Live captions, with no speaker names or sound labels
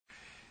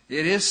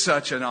It is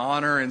such an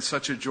honor and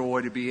such a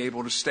joy to be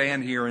able to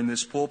stand here in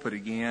this pulpit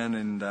again,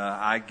 and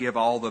I give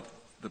all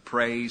the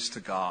praise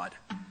to God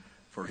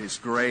for His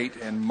great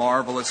and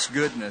marvelous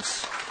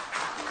goodness.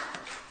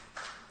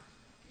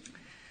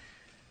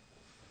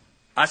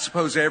 I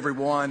suppose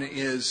everyone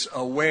is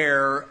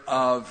aware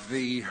of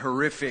the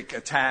horrific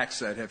attacks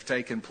that have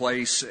taken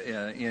place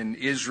in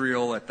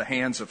Israel at the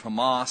hands of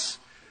Hamas.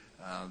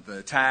 The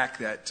attack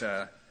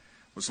that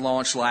was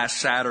launched last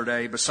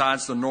Saturday,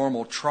 besides the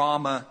normal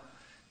trauma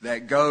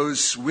that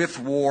goes with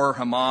war,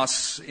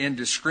 Hamas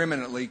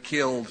indiscriminately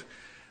killed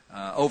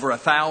over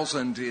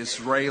 1,000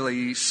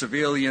 Israeli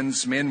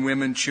civilians, men,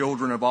 women,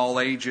 children of all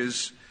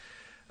ages.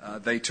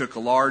 They took a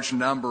large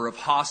number of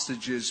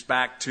hostages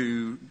back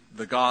to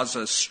the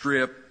Gaza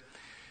Strip.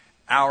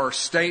 Our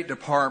State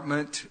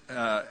Department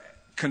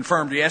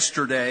confirmed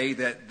yesterday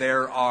that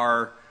there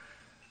are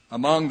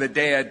among the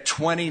dead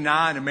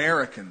 29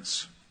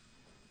 Americans,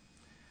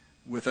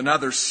 with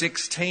another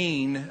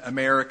 16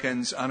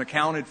 Americans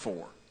unaccounted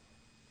for.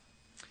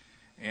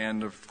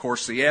 And, of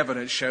course, the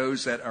evidence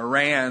shows that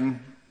Iran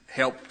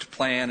helped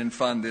plan and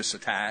fund this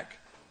attack.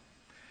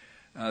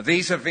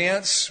 These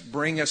events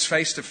bring us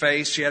face to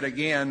face yet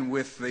again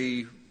with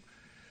the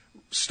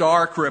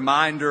stark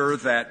reminder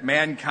that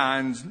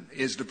mankind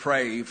is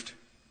depraved,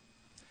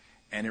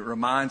 and it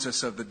reminds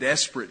us of the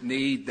desperate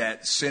need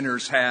that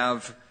sinners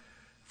have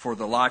for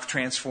the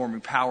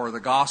life-transforming power of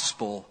the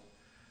gospel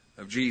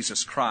of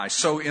Jesus Christ.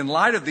 So in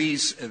light of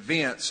these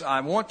events, I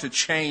want to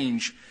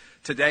change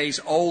today's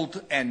Old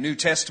and New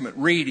Testament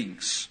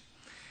readings.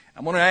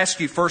 I'm going to ask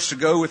you first to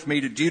go with me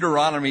to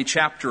Deuteronomy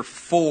chapter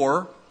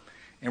 4,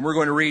 and we're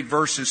going to read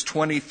verses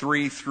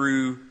 23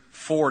 through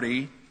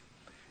 40,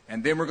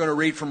 and then we're going to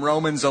read from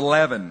Romans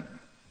 11.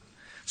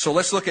 So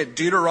let's look at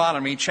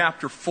Deuteronomy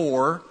chapter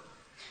 4,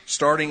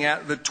 starting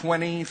at the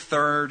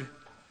 23rd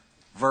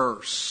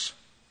verse.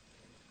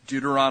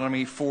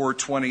 Deuteronomy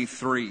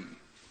 4:23.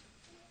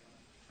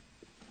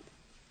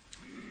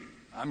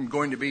 I'm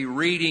going to be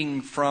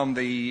reading from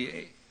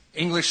the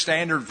English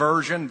Standard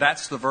Version.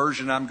 That's the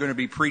version I'm going to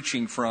be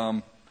preaching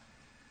from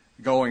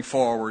going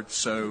forward.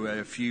 So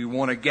if you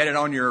want to get it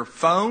on your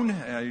phone,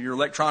 your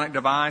electronic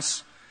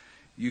device,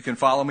 you can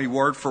follow me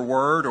word for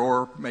word,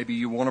 or maybe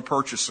you want to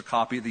purchase a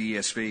copy of the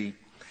ESV.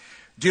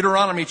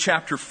 Deuteronomy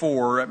chapter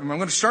 4, I'm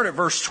going to start at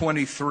verse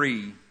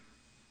 23.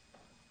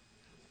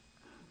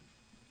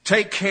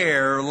 Take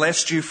care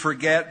lest you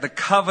forget the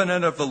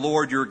covenant of the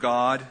Lord your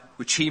God,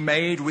 which He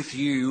made with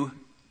you,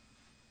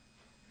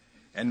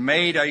 and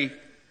make a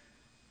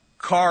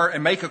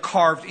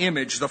carved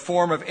image, the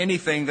form of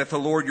anything that the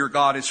Lord your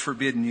God has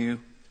forbidden you.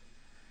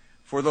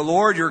 For the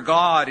Lord your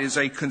God is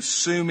a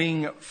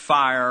consuming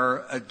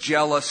fire, a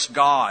jealous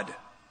God.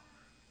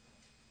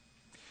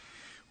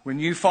 When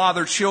you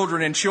father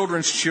children and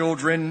children's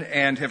children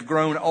and have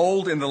grown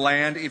old in the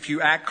land, if you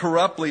act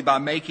corruptly by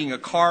making a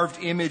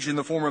carved image in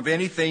the form of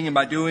anything and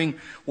by doing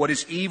what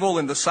is evil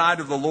in the sight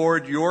of the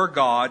Lord your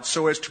God,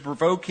 so as to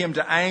provoke Him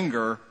to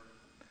anger,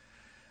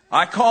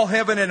 I call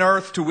heaven and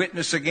earth to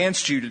witness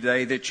against you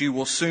today that you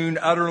will soon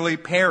utterly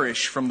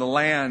perish from the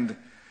land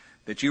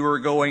that you are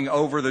going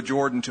over the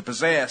Jordan to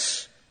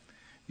possess.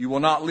 You will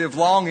not live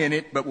long in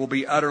it, but will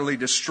be utterly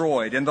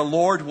destroyed. And the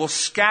Lord will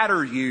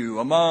scatter you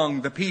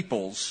among the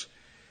peoples,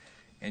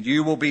 and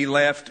you will be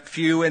left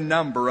few in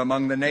number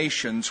among the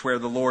nations where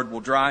the Lord will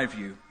drive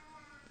you.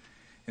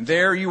 And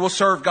there you will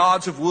serve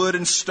gods of wood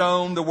and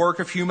stone, the work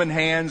of human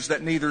hands,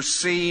 that neither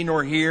see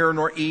nor hear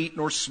nor eat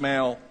nor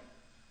smell.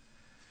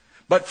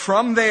 But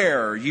from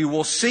there you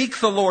will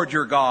seek the Lord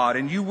your God,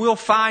 and you will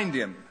find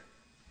Him,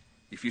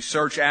 if you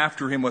search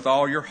after Him with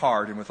all your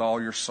heart and with all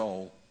your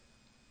soul.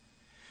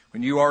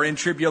 When you are in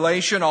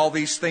tribulation, all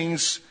these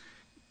things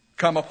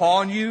come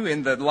upon you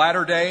in the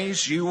latter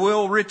days, you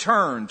will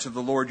return to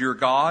the Lord your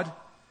God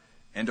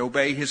and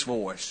obey His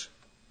voice.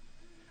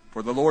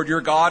 For the Lord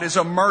your God is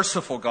a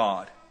merciful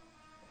God.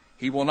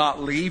 He will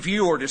not leave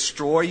you or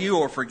destroy you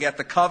or forget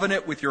the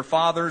covenant with your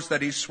fathers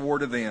that He swore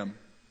to them.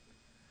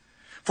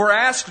 For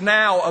ask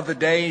now of the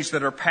days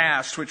that are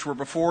past, which were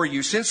before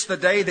you, since the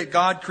day that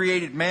God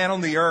created man on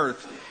the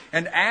earth,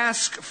 and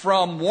ask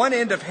from one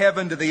end of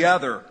heaven to the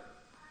other,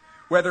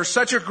 whether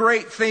such a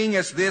great thing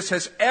as this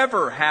has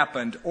ever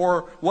happened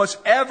or was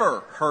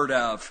ever heard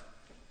of.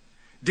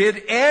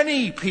 Did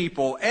any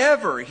people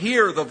ever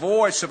hear the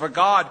voice of a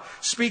God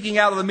speaking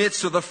out of the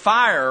midst of the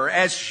fire,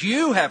 as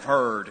you have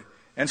heard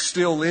and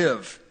still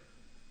live?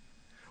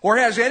 Or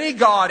has any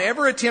God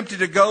ever attempted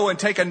to go and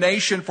take a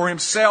nation for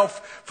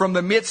himself from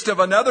the midst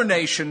of another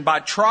nation by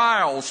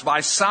trials,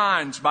 by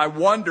signs, by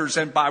wonders,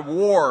 and by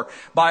war,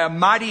 by a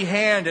mighty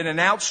hand and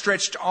an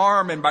outstretched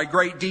arm, and by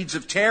great deeds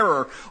of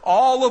terror,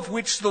 all of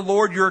which the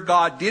Lord your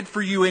God did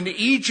for you in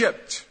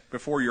Egypt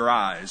before your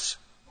eyes?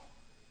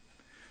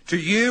 To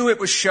you it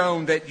was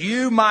shown that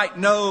you might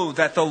know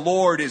that the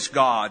Lord is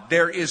God.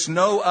 There is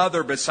no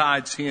other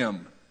besides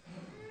Him.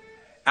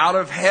 Out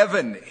of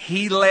heaven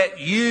He let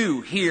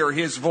you hear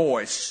His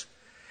voice,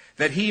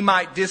 that He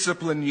might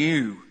discipline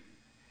you.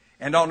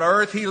 And on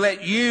earth he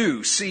let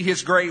you see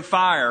his great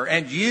fire,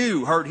 and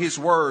you heard his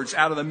words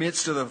out of the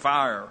midst of the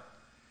fire.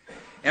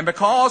 And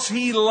because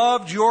he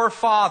loved your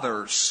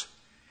fathers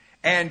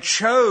and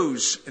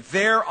chose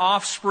their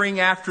offspring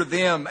after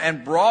them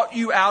and brought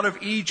you out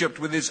of Egypt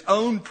with his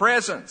own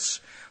presence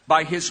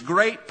by his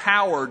great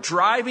power,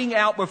 driving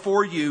out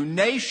before you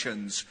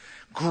nations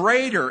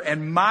greater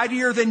and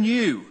mightier than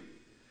you,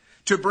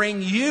 to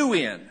bring you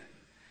in,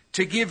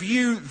 to give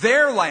you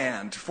their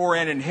land for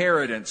an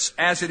inheritance,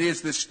 as it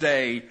is this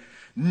day.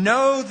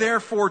 Know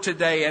therefore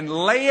today, and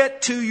lay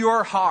it to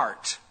your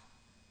heart,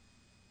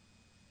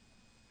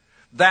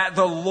 that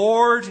the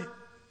Lord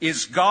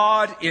is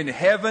God in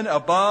heaven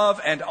above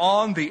and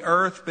on the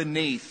earth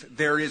beneath.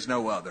 There is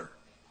no other.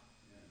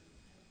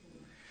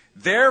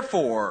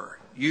 Therefore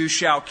you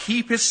shall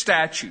keep his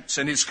statutes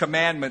and his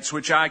commandments,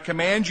 which I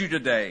command you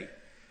today,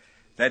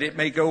 that it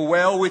may go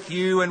well with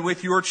you and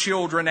with your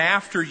children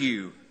after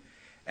you,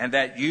 and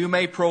that you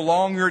may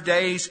prolong your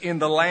days in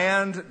the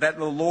land that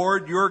the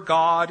Lord your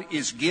God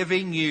is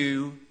giving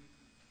you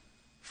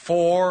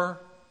for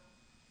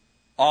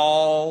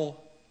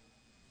all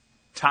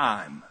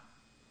time.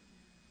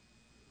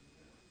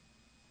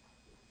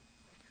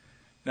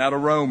 Now to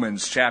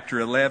Romans chapter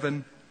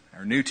 11,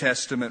 our New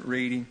Testament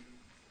reading,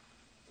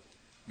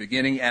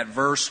 beginning at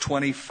verse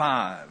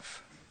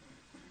 25.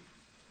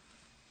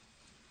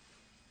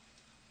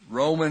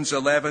 Romans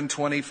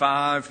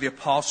 11:25, the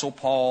Apostle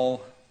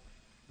Paul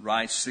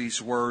writes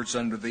these words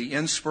under the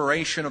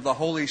inspiration of the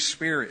Holy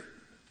Spirit.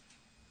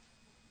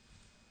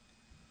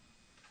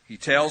 He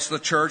tells the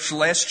church,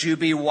 lest you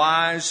be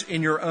wise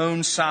in your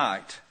own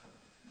sight.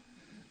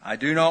 I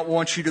do not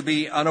want you to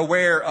be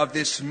unaware of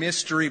this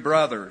mystery,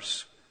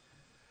 brothers.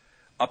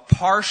 A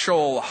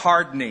partial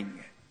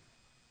hardening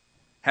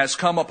has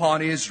come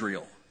upon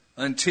Israel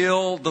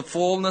until the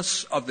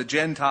fullness of the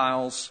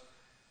Gentiles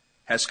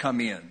has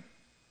come in.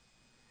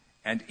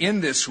 And in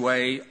this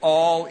way,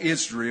 all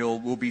Israel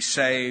will be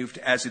saved,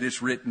 as it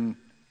is written,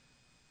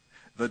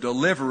 the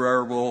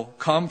deliverer will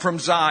come from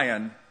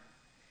Zion.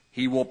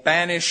 He will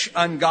banish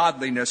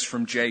ungodliness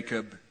from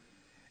Jacob.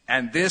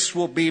 And this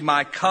will be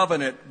my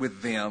covenant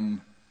with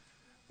them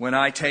when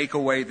I take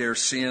away their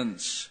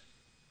sins.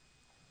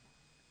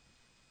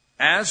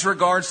 As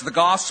regards the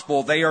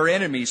gospel, they are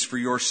enemies for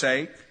your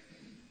sake.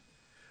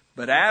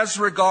 But as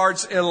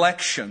regards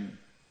election,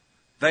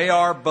 they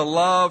are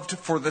beloved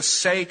for the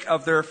sake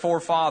of their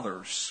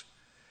forefathers.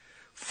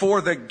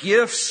 For the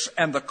gifts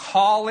and the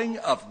calling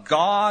of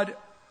God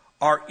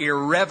are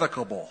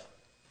irrevocable.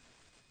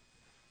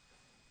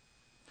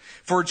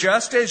 For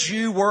just as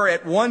you were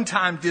at one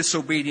time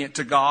disobedient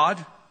to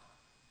God,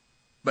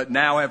 but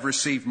now have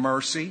received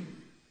mercy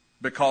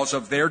because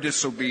of their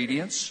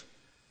disobedience,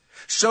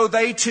 so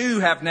they too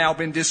have now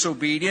been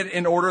disobedient,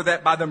 in order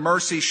that by the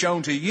mercy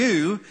shown to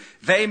you,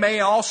 they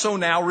may also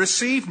now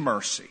receive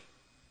mercy.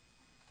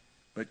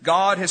 But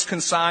God has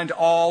consigned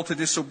all to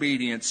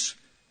disobedience,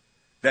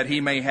 that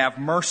he may have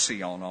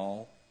mercy on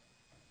all.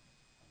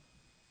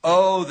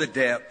 Oh, the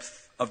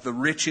depth of the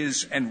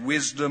riches and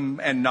wisdom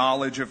and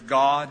knowledge of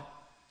God!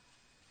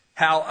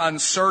 How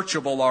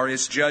unsearchable are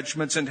his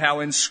judgments, and how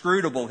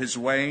inscrutable his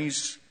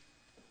ways!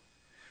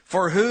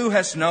 For who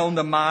has known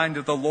the mind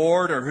of the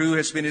Lord, or who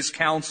has been his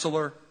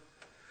counselor?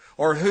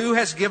 Or who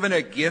has given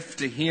a gift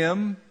to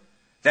him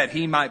that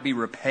he might be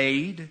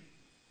repaid?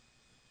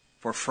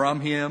 For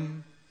from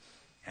him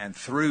and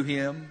through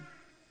him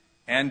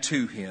and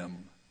to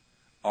him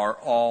are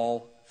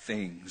all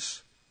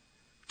things.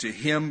 To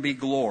him be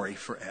glory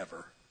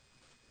forever.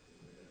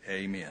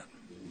 Amen.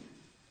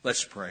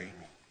 Let's pray.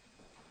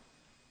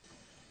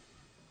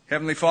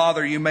 Heavenly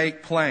Father, you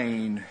make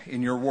plain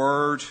in your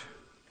word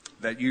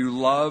that you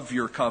love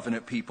your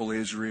covenant people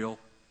Israel,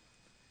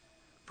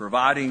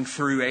 providing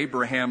through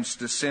Abraham's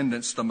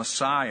descendants the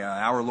Messiah,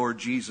 our Lord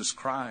Jesus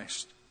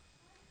Christ.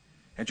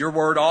 And your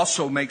word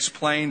also makes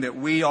plain that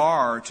we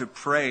are to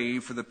pray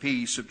for the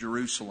peace of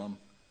Jerusalem.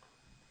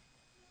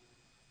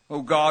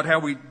 Oh God, how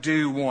we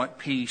do want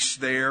peace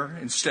there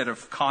instead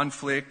of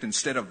conflict,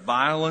 instead of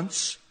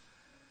violence.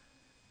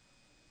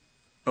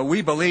 But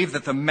we believe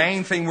that the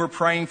main thing we're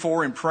praying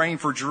for in praying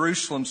for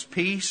Jerusalem's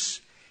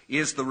peace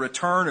is the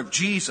return of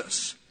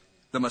Jesus,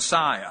 the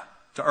Messiah,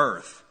 to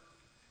earth,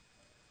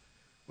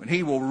 when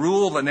he will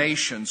rule the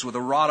nations with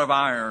a rod of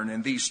iron,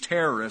 and these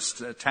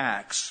terrorist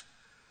attacks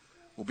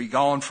will be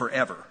gone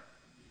forever.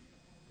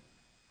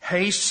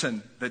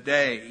 Hasten the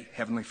day,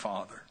 Heavenly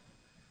Father.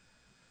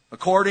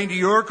 According to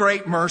your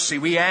great mercy,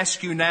 we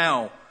ask you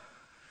now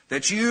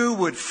that you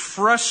would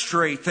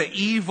frustrate the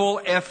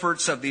evil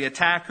efforts of the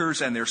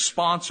attackers and their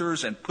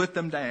sponsors and put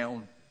them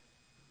down.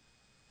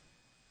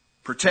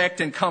 Protect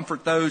and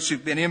comfort those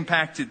who've been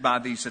impacted by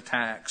these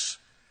attacks.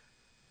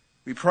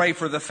 We pray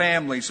for the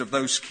families of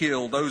those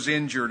killed, those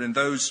injured, and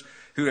those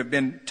who have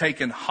been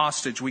taken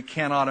hostage. We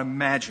cannot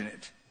imagine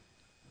it.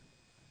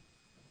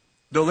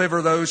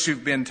 Deliver those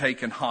who've been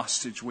taken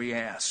hostage, we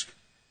ask.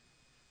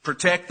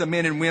 Protect the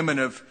men and women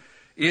of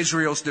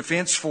Israel's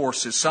defense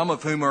forces, some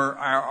of whom are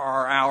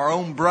our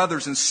own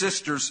brothers and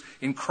sisters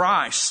in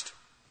Christ.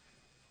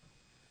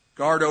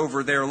 Guard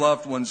over their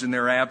loved ones in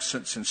their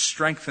absence and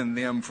strengthen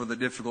them for the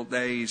difficult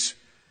days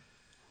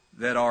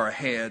that are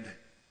ahead.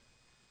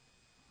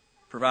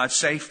 Provide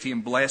safety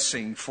and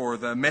blessing for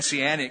the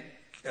Messianic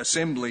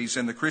assemblies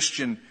and the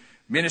Christian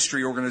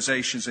ministry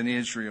organizations in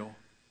Israel.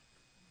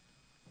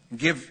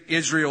 Give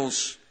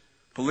Israel's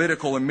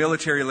political and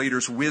military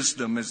leaders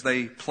wisdom as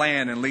they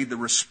plan and lead the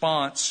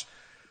response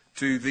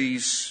to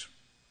these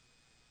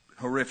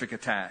horrific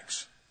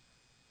attacks.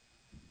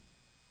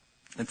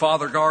 And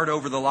Father, guard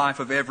over the life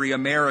of every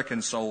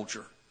American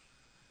soldier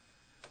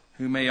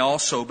who may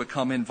also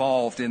become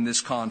involved in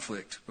this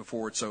conflict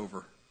before it's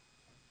over.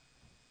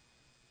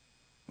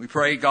 We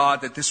pray, God,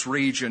 that this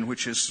region,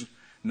 which has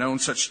known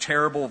such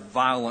terrible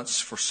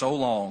violence for so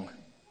long,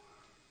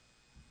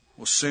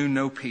 will soon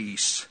know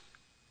peace.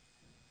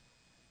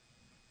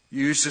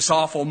 Use this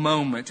awful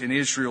moment in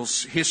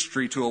Israel's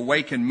history to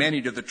awaken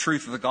many to the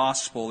truth of the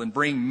gospel and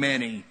bring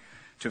many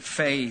to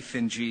faith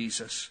in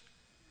Jesus.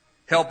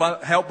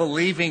 Help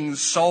believing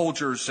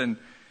soldiers and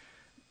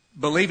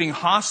believing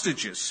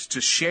hostages to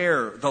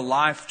share the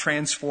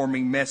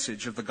life-transforming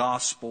message of the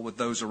gospel with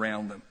those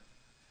around them.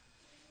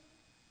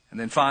 And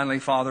then finally,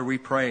 Father, we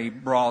pray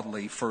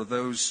broadly for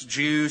those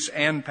Jews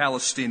and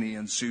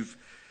Palestinians who've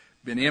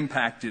been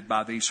impacted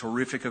by these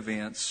horrific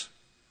events.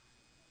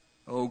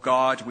 Oh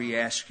God, we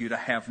ask you to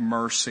have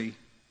mercy.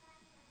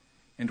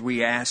 And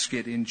we ask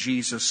it in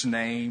Jesus'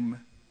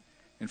 name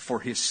and for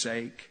his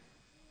sake.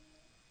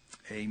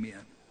 Amen.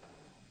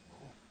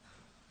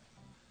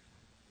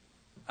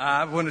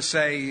 I want to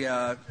say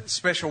a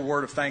special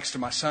word of thanks to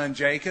my son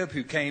Jacob,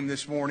 who came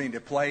this morning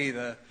to play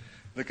the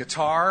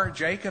guitar.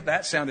 Jacob,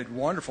 that sounded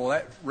wonderful.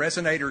 That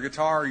resonator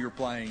guitar you're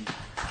playing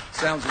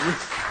sounds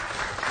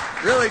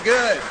really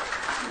good.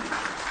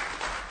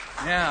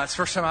 Yeah, it's the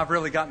first time I've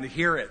really gotten to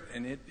hear it,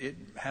 and it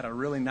had a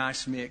really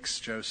nice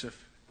mix,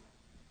 Joseph.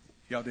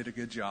 Y'all did a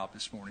good job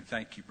this morning.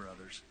 Thank you,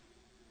 brothers.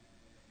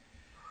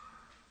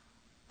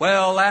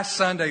 Well, last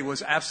Sunday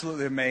was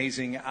absolutely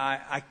amazing.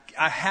 I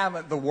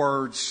haven't the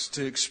words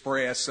to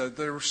express.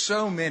 There were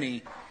so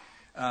many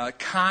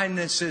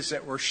kindnesses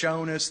that were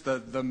shown us.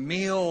 The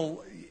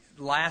meal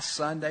last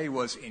Sunday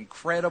was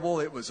incredible.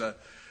 It was a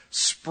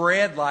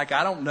spread like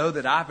I don't know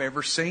that I've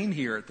ever seen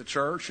here at the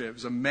church. It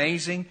was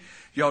amazing.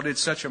 Y'all did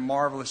such a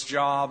marvelous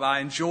job. I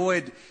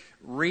enjoyed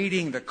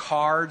reading the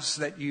cards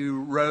that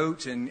you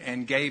wrote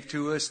and gave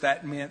to us.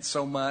 That meant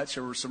so much.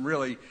 There were some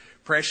really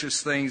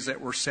precious things that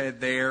were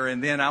said there.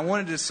 And then I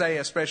wanted to say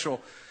a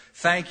special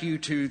thank you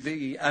to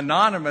the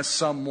anonymous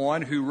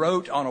someone who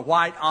wrote on a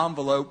white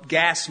envelope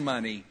gas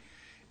money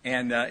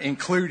and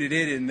included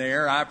it in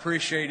there. I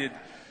appreciated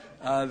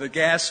the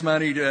gas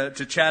money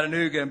to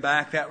Chattanooga and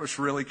back. That was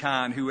really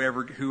kind,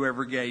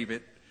 whoever gave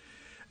it.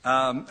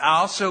 I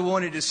also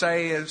wanted to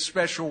say a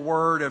special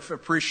word of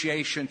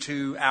appreciation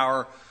to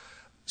our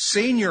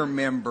senior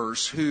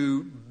members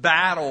who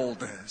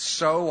battled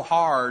so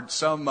hard.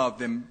 Some of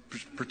them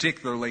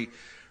particularly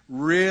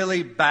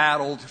really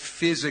battled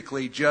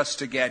physically just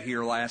to get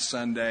here last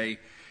Sunday.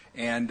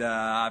 And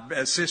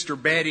Sister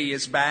Betty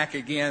is back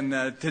again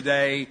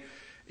today.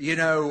 You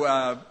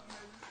know,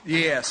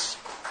 yes.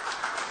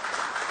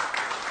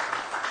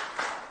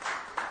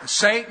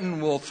 Satan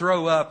will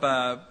throw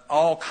up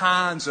all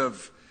kinds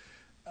of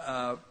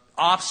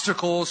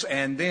obstacles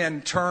and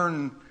then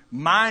turn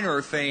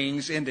minor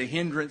things into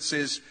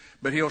hindrances,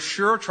 but he'll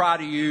sure try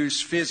to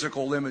use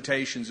physical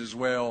limitations as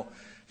well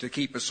to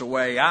keep us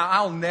away.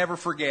 I'll never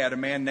forget a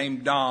man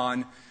named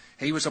Don.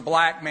 He was a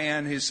black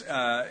man.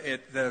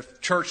 At the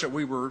church that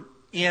we were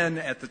in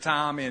at the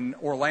time in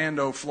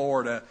Orlando,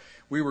 Florida,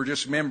 we were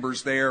just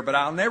members there. But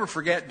I'll never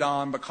forget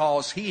Don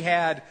because he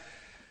had,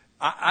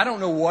 I don't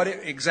know what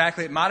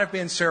exactly, it might have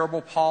been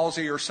cerebral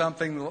palsy or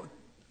something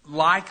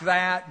like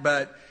that,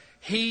 but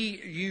he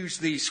used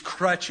these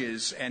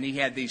crutches, and he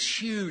had these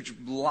huge,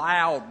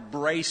 loud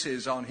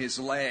braces on his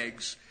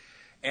legs.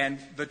 And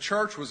the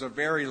church was a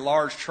very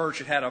large church.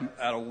 It had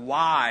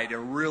a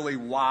really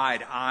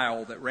wide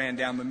aisle that ran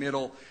down the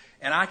middle.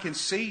 And I can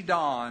see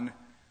Don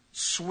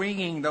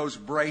swinging those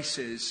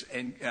braces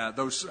and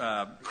those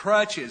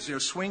crutches,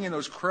 swinging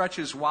those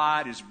crutches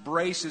wide, his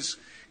braces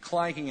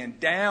clanking, and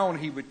down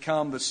he would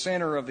come the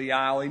center of the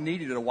aisle. He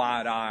needed a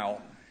wide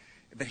aisle.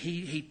 But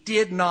he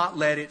did not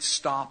let it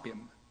stop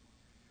him.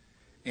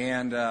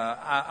 And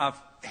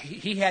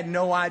he had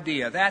no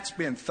idea. That's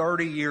been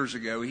 30 years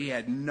ago. He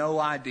had no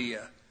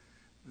idea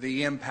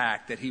the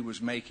impact that he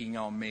was making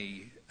on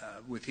me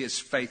with his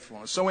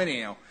faithfulness. So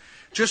anyhow,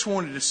 just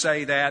wanted to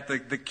say that.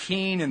 The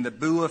Keene and the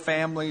Bua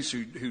families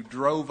who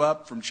drove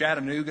up from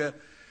Chattanooga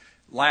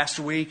last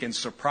week and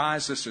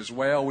surprised us as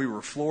well, we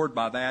were floored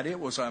by that. It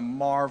was a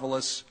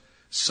marvelous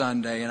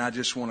Sunday, and I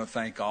just want to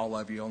thank all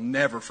of you. I'll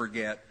never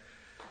forget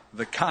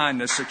the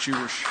kindness that you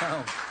were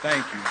shown.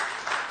 Thank you.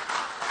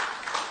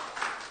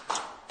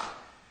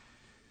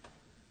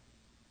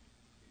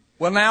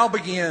 Well, now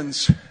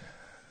begins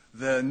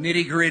the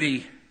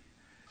nitty-gritty,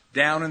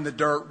 down in the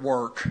dirt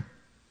work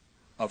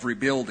of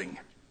rebuilding.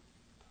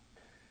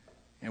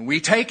 And we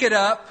take it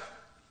up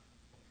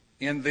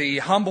in the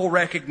humble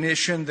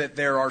recognition that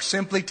there are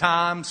simply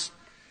times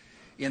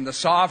in the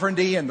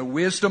sovereignty and the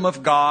wisdom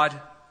of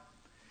God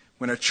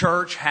when a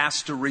church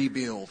has to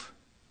rebuild.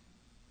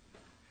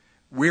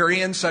 We're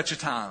in such a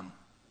time.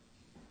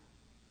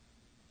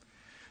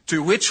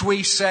 To which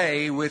we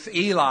say with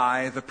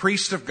Eli, the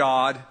priest of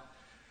God,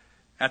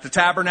 at the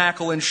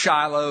tabernacle in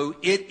Shiloh,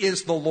 "It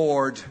is the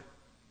Lord.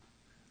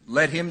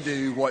 Let him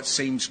do what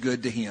seems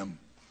good to him."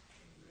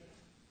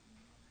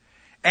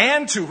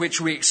 And to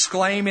which we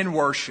exclaim in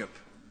worship,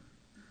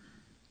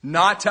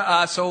 "Not to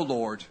us, O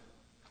Lord,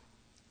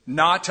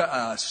 not to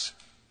us,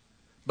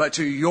 but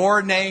to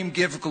your name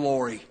give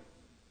glory,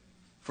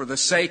 for the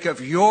sake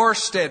of your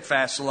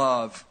steadfast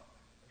love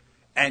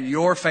and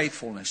your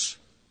faithfulness."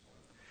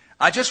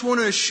 I just want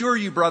to assure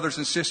you, brothers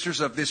and sisters,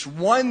 of this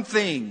one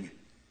thing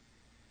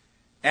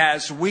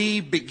as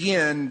we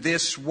begin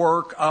this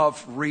work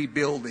of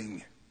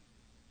rebuilding.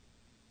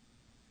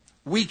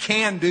 We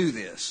can do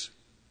this.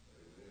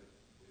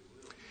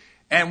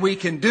 And we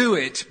can do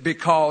it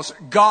because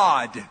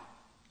God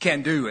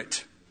can do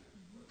it.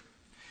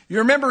 You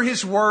remember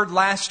His word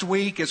last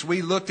week as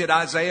we looked at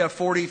Isaiah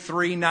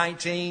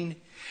 43:19?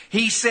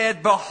 He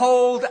said,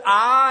 "Behold,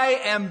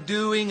 I am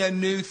doing a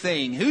new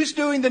thing." Who's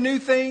doing the new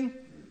thing?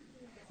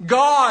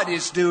 God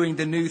is doing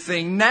the new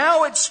thing.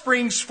 Now it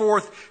springs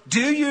forth.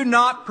 Do you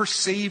not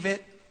perceive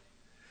it?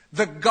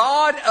 The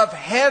God of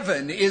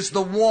heaven is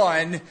the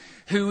one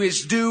who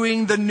is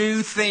doing the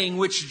new thing,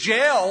 which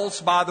gels,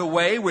 by the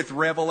way, with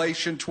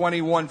Revelation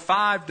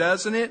 21:5,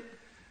 doesn't it?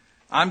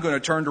 I'm going to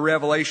turn to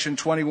Revelation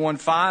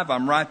 21:5.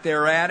 I'm right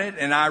there at it,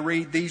 and I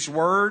read these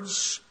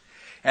words.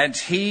 "And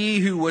he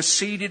who was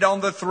seated on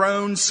the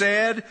throne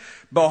said,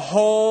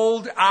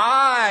 'Behold,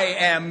 I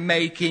am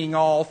making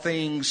all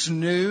things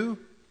new.'"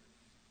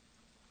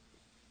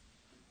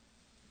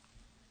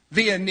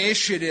 The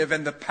initiative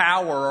and the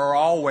power are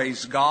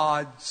always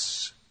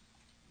God's.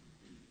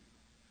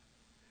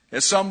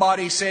 As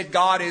somebody said,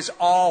 God is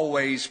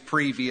always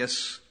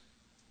previous.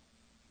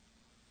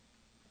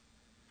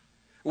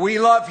 We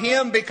love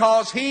Him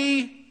because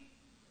He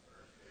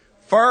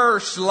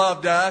first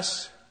loved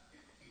us.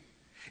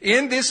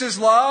 In this is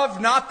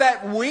love, not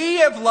that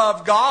we have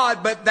loved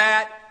God, but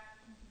that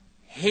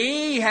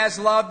He has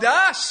loved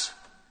us,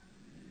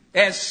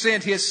 and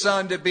sent His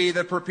Son to be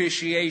the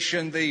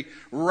propitiation, the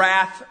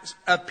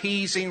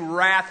wrath-appeasing,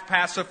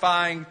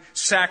 wrath-pacifying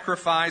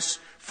sacrifice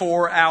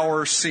for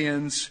our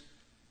sins.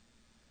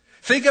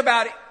 Think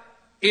about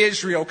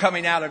Israel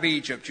coming out of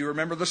Egypt. You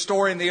remember the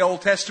story in the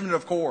Old Testament,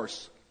 of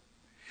course.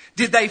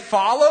 Did they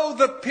follow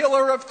the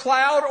pillar of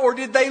cloud, or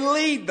did they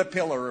lead the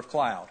pillar of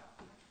cloud?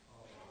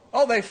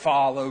 Oh, they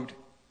followed.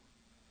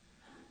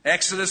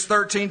 Exodus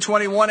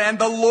 13:21, "And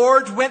the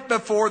Lord went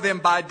before them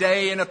by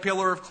day in a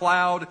pillar of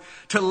cloud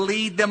to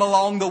lead them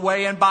along the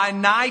way, and by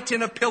night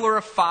in a pillar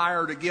of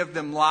fire to give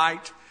them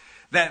light,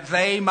 that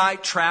they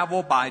might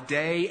travel by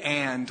day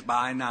and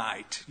by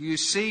night." You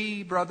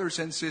see, brothers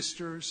and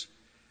sisters,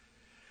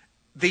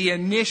 the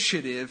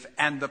initiative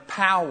and the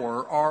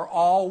power are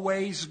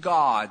always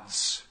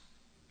God's.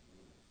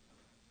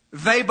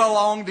 They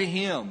belong to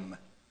Him.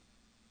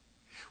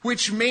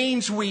 Which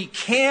means we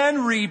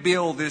can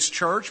rebuild this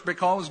church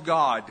because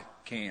God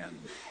can.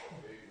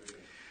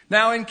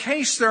 Now, in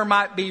case there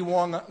might be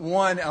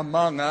one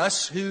among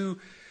us who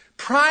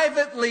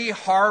privately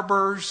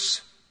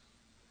harbors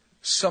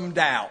some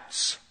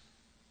doubts,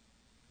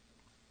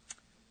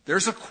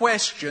 there's a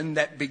question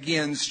that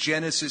begins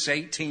Genesis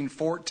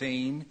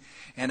 18:14,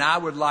 and I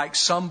would like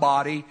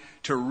somebody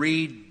to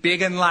read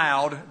big and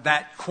loud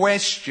that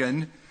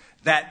question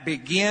that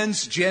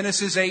begins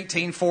Genesis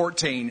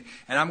 18:14.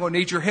 And I'm going to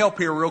need your help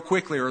here real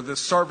quickly, or the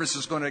service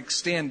is going to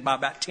extend by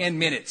about 10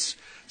 minutes.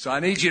 So I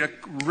need you to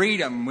read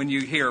them when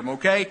you hear them,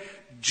 okay?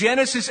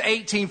 Genesis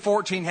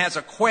 18:14 has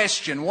a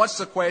question. What's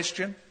the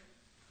question?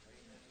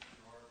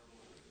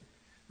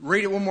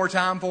 Read it one more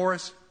time for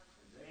us.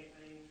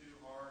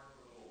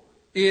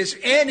 Is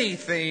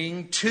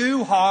anything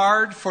too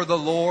hard for the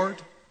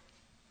Lord?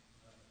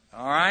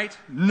 All right?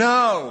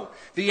 No.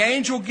 The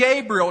angel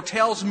Gabriel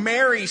tells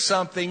Mary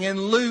something in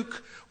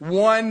Luke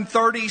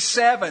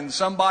 1:37.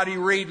 Somebody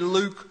read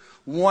Luke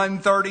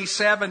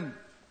 1:37.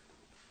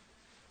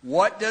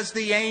 What does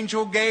the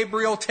angel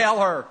Gabriel tell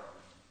her?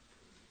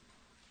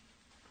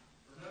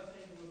 For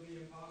nothing will be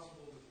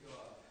impossible with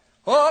God.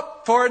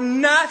 Oh, for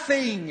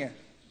nothing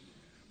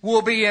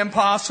will be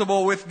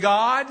impossible with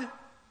God.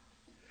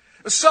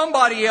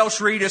 Somebody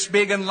else read us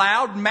big and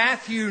loud.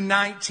 Matthew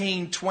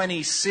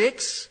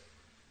 19:26.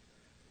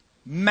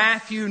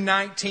 Matthew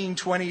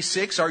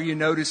 19:26. Are you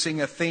noticing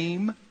a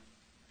theme?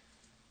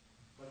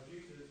 But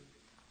Jesus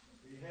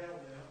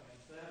beheld them and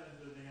said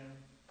unto them,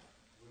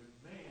 with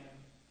men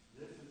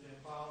this is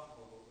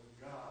impossible, but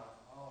with God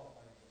all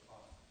things are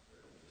possible.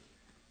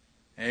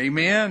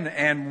 Amen.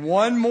 And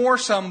one more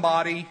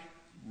somebody.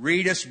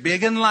 Read us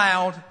big and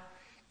loud.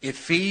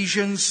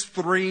 Ephesians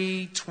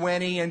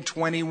 3:20 and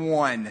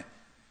 21.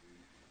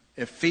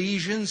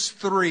 Ephesians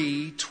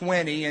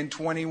 3:20 and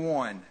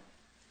 21.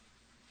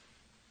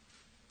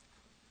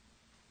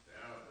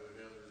 Now to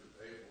him that is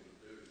able to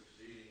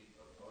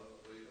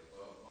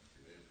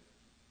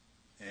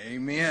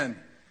Amen.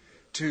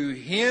 To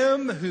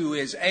Him who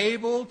is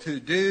able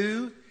to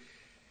do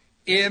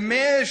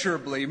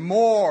immeasurably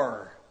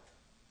more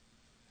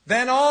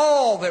than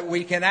all that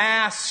we can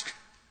ask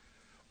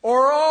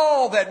or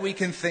all that we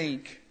can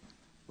think.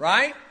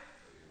 Right?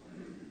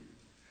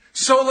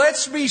 So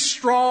let's be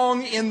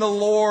strong in the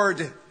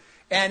Lord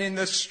and in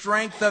the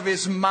strength of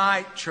His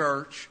might,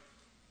 church.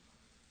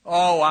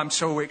 Oh, I'm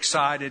so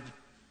excited.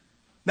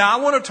 Now,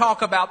 I want to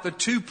talk about the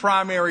two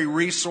primary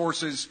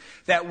resources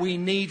that we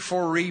need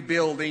for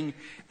rebuilding,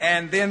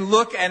 and then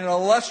look at an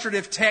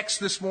illustrative text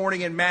this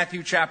morning in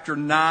Matthew chapter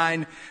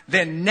 9.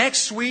 Then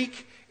next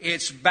week,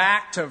 it's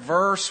back to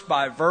verse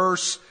by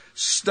verse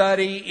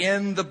study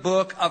in the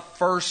book of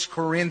 1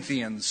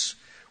 Corinthians.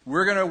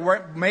 We're going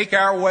to make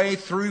our way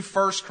through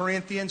 1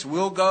 Corinthians.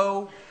 We'll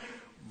go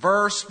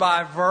verse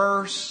by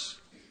verse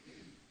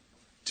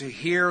to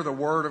hear the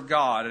Word of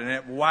God.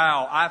 And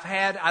wow,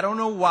 I don't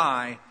know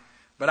why,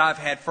 but I've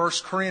had 1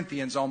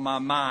 Corinthians on my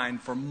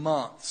mind for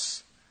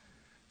months.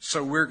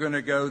 So we're going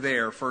to go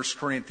there, 1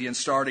 Corinthians,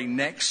 starting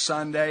next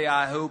Sunday.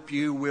 I hope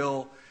you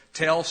will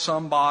tell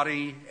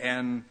somebody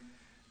and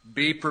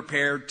be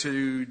prepared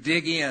to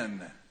dig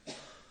in.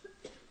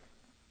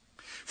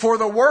 For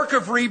the work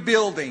of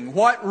rebuilding,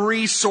 what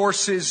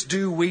resources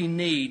do we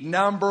need?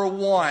 Number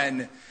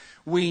one,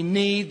 we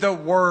need the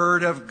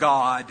Word of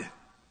God.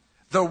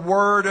 The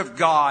Word of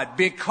God.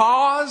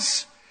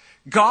 Because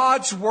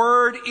God's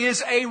Word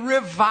is a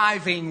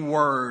reviving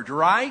Word,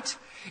 right?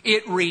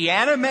 It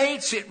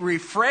reanimates, it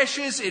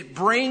refreshes, it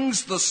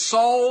brings the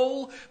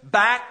soul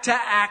back to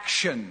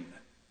action.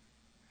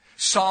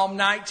 Psalm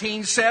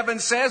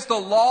 19:7 says, the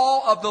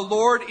law of the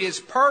Lord is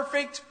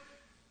perfect.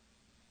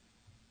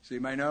 So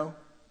you may know,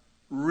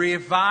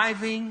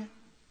 reviving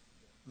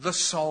the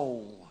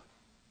soul.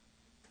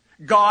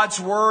 God's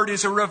Word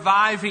is a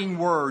reviving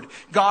Word.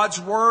 God's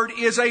Word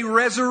is a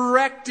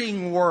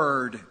resurrecting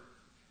Word.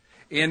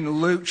 In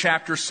Luke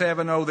chapter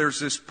 7, there's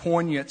this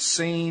poignant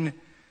scene.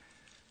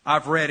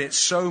 I've read it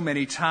so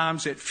many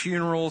times at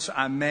funerals.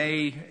 I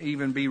may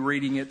even be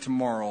reading it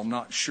tomorrow. I'm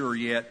not sure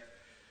yet.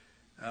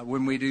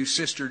 When we do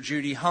Sister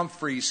Judy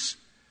Humphrey's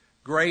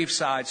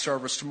graveside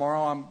service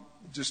tomorrow, I'm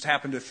just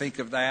happened to think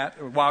of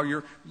that. While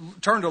you're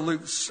turn to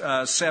Luke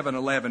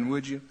 7:11,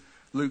 would you?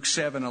 Luke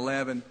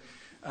 7:11.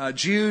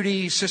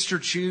 Sister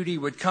Judy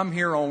would come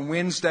here on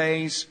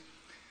Wednesdays.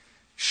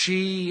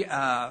 She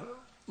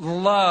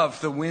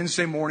loved the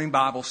Wednesday morning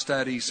Bible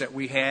studies that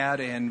we had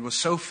and was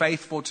so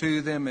faithful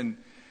to them. And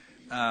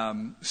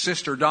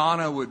Sister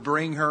Donna would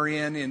bring her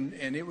in,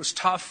 and it was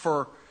tough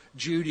for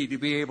Judy to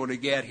be able to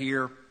get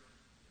here.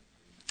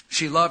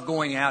 She loved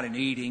going out and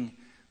eating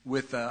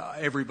with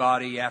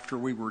everybody after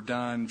we were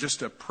done.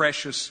 Just a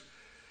precious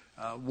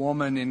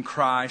woman in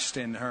Christ,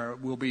 and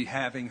we'll be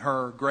having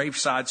her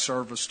graveside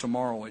service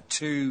tomorrow at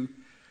 2.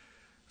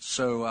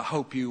 So I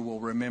hope you will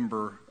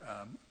remember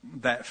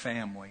that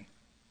family.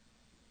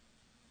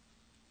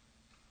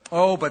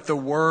 Oh, but the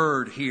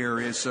Word here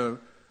is a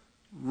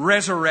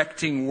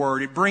resurrecting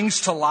Word. It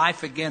brings to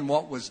life again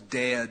what was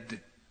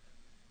dead.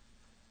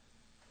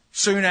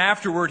 Soon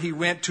afterward, he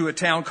went to a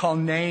town called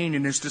Nain,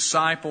 and his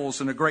disciples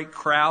and a great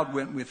crowd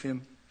went with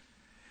him.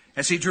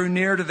 As he drew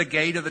near to the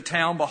gate of the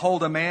town,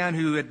 behold, a man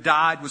who had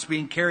died was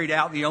being carried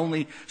out, the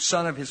only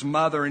son of his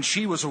mother, and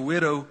she was a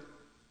widow.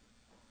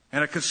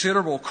 And a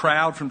considerable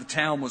crowd from the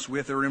town was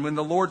with her. And when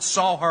the Lord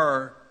saw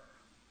her,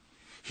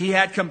 He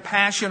had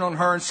compassion on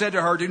her and said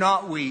to her, do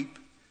not weep.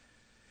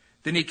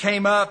 Then he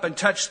came up and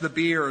touched the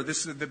bier.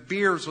 The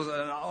bier was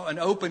an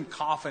open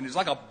coffin. It's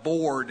like a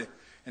board.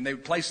 And they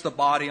would place the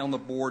body on the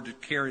board to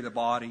carry the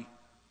body.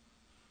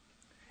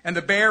 And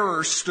the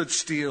bearers stood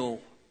still.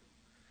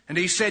 And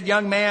he said,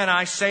 young man,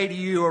 I say to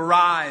you,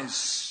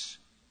 arise.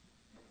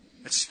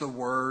 That's the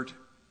Word.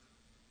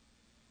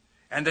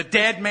 And the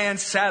dead man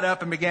sat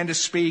up and began to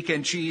speak,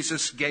 and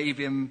Jesus gave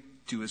him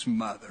to his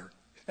mother.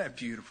 Isn't that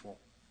beautiful?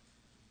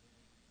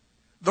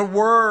 The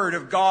Word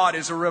of God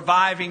is a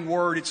reviving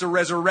Word. It's a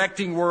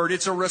resurrecting Word.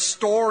 It's a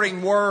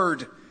restoring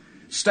Word.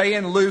 Stay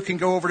in Luke and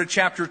go over to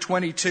chapter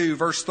 22,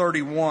 verse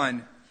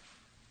 31.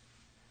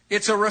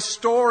 It's a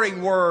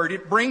restoring Word.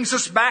 It brings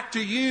us back to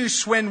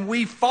use when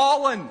we've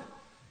fallen.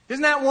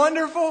 Isn't that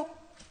wonderful?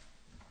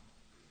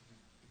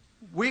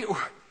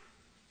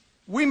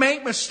 We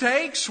make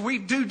mistakes. We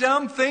do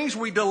dumb things.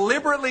 We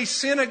deliberately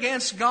sin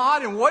against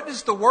God. And what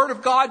does the Word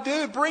of God do?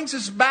 It brings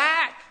us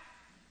back.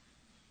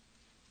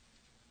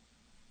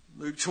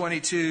 Luke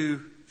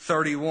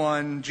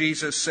 22:31,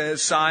 Jesus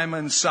says,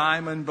 Simon,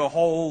 Simon,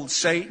 behold,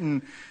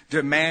 Satan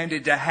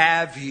demanded to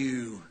have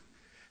you,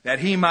 that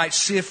he might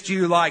sift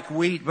you like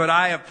wheat. But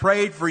I have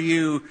prayed for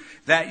you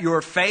that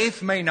your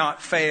faith may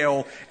not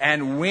fail.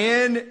 And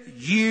when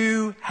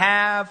you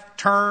have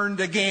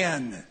turned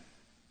again,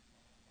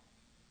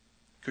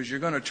 because you're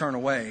going to turn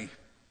away,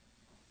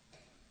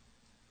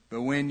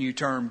 but when you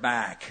turn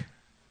back,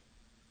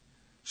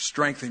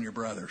 strengthen your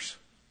brothers.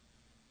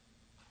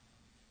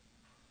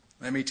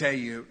 Let me tell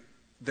you,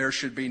 there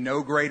should be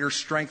no greater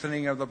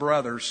strengthening of the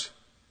brothers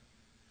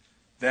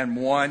than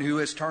one who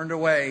has turned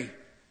away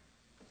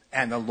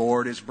And the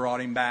Lord has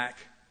brought him back.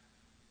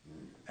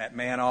 That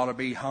man ought to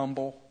be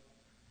humble.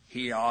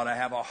 He ought to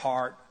have a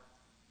heart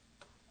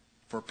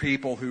for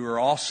people who are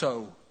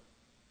also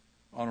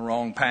on a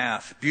wrong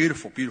path.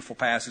 Beautiful, beautiful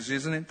passage,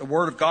 isn't it? The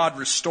Word of God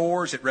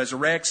restores, it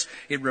resurrects,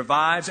 it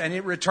revives, and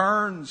it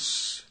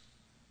returns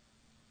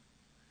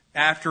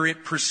after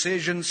it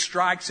precision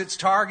strikes its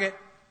target.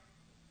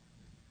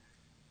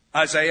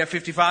 Isaiah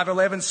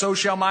 55:11, so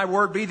shall my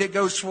word be that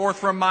goes forth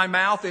from my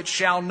mouth. It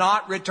shall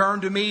not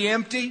return to me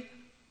empty,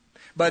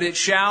 but it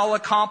shall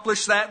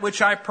accomplish that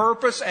which I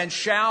purpose and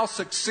shall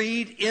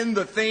succeed in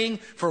the thing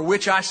for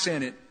which I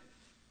sent it.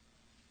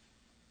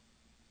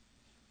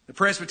 The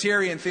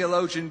Presbyterian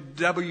theologian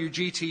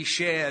W.G.T.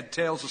 Shedd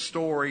tells a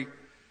story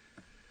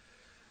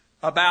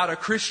about a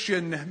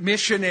Christian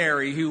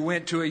missionary who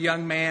went to a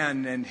young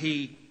man, and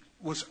he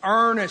was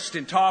earnest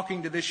in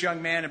talking to this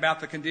young man about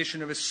the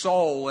condition of his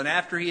soul. And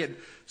after he had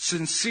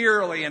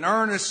sincerely and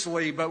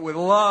earnestly, but with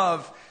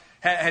love,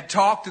 had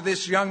talked to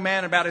this young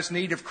man about his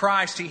need of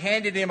Christ, he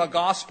handed him a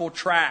gospel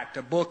tract,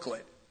 a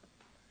booklet.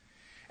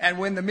 And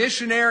when the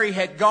missionary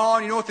had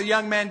gone, you know what the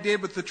young man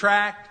did with the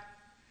tract?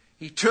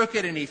 He took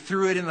it and he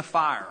threw it in the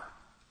fire.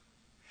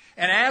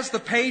 And as the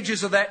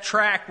pages of that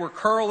tract were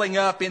curling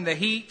up in the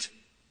heat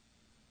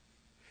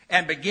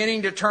and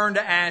beginning to turn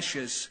to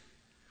ashes,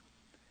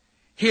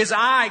 his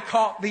eye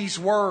caught these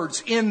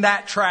words in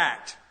that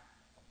tract.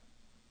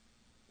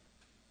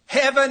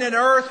 Heaven and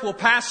earth will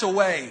pass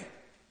away,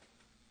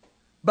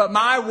 but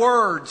my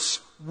words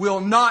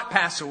will not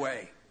pass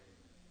away.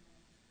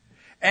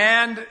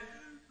 And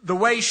the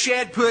way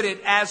Shedd put it,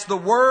 as the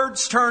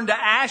words turned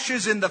to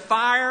ashes in the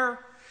fire,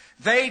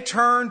 they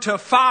turned to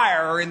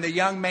fire in the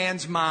young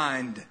man's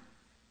mind.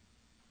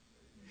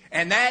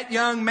 And that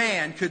young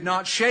man could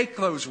not shake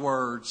those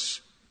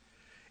words.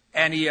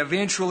 And he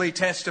eventually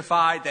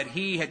testified that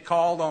he had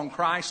called on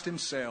Christ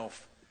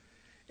himself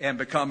and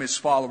become his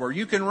follower.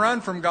 You can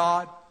run from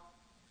God,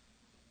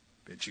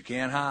 but you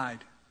can't hide.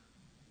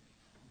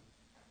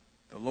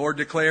 The Lord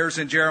declares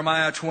in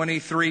Jeremiah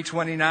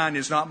 23:29,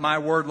 is not my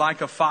word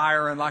like a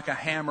fire and like a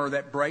hammer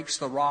that breaks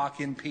the rock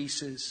in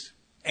pieces?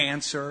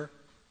 Answer,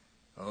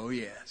 oh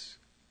yes.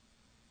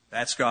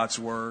 That's God's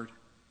word.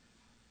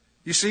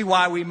 You see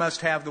why we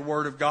must have the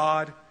word of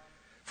God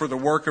for the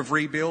work of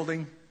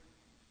rebuilding?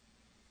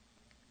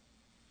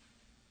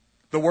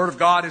 The Word of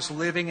God is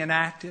living and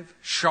active,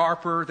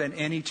 sharper than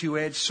any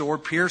two-edged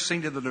sword,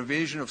 piercing to the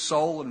division of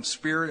soul and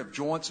spirit, of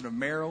joints and of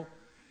marrow,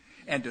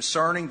 and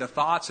discerning the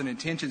thoughts and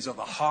intentions of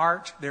the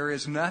heart. There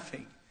is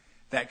nothing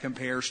that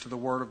compares to the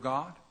Word of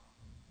God.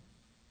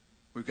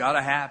 We've got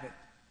to have it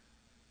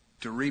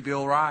to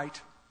rebuild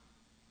right.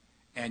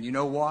 And you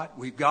know what?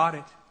 We've got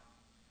it.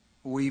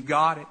 We've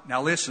got it.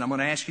 Now listen, I'm going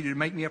to ask you to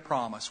make me a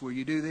promise. Will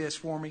you do this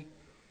for me?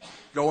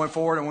 Going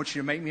forward, I want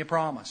you to make me a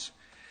promise.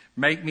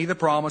 Make me the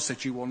promise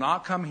that you will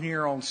not come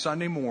here on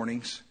Sunday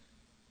mornings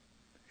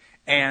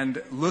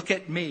and look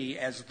at me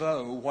as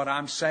though what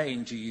I'm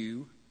saying to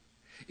you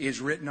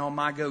is written on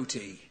my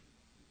goatee.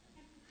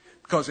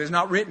 Because it's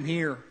not written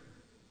here.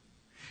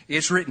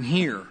 It's written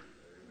here.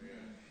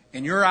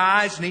 And your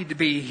eyes need to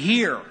be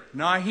here,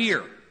 not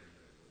here.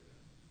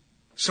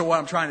 So what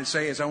I'm trying to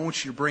say is I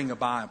want you to bring a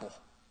Bible.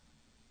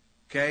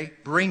 Okay?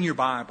 Bring your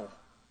Bible.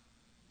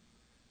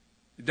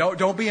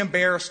 Don't be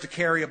embarrassed to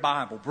carry a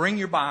Bible. Bring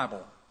your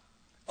Bible.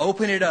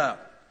 Open it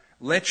up.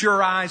 Let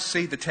your eyes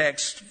see the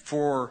text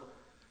for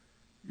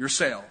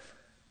yourself.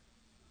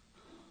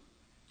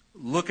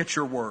 Look at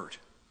your word.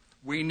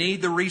 We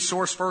need the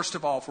resource, first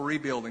of all, for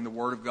rebuilding, the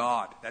Word of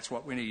God. That's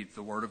what we need,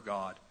 the Word of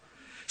God.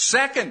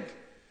 Second,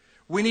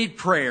 we need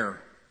prayer.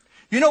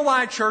 You know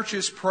why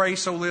churches pray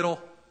so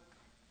little,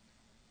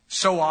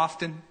 so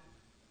often?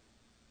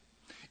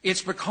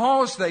 It's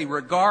because they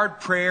regard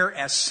prayer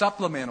as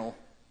supplemental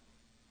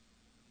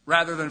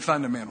rather than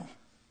fundamental.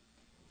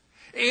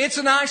 It's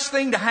a nice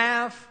thing to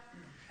have.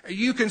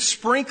 You can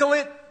sprinkle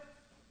it,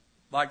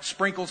 like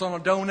sprinkles on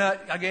a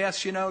donut, I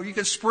guess, you know. You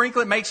can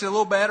sprinkle it, makes it a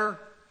little better.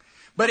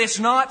 But it's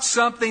not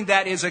something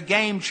that is a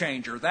game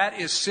changer. That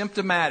is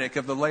symptomatic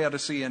of the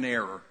Laodicean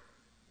error.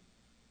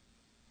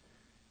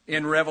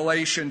 In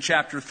Revelation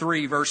chapter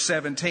 3, verse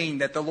 17,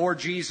 that the Lord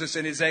Jesus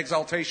in His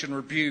exaltation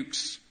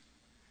rebukes.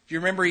 Do you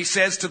remember He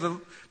says to the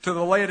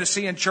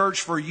Laodicean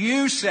church, for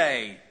you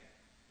say,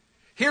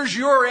 here's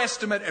your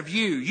estimate of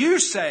you. You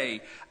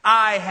say,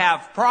 I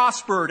have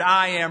prospered,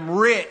 I am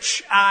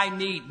rich, I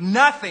need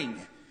nothing.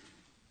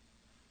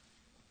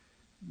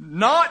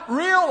 Not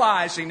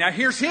realizing, now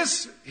here's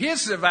his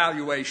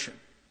evaluation,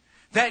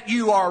 that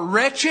you are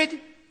wretched,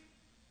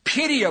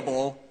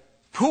 pitiable,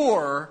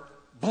 poor,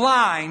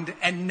 blind,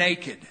 and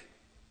naked.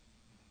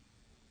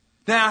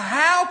 Now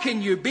how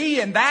can you be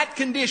in that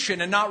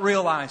condition and not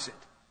realize it?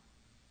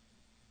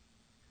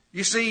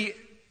 You see,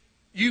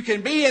 you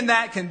can be in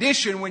that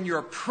condition when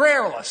you're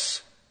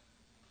prayerless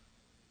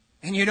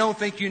and you don't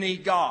think you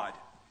need God.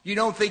 You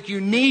don't think you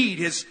need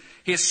His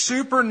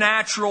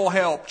supernatural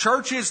help.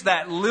 Churches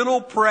that little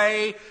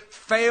pray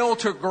fail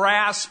to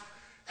grasp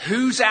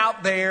who's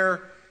out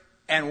there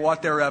and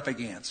what they're up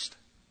against.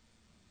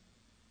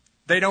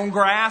 They don't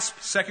grasp,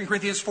 2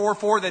 Corinthians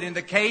 4:4, that in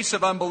the case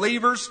of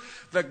unbelievers,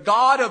 the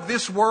God of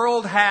this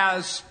world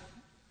has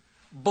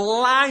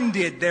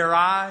blinded their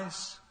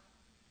eyes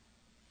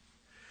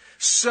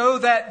so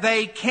that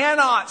they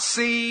cannot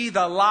see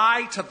the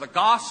light of the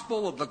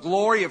gospel of the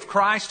glory of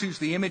Christ, who's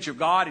the image of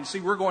God. And see,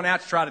 we're going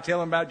out to try to tell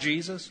them about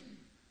Jesus.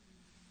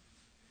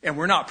 And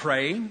we're not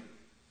praying.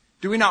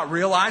 Do we not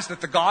realize that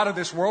the God of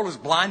this world has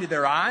blinded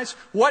their eyes?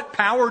 What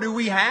power do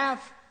we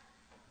have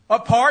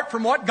apart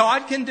from what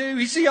God can do?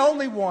 He's the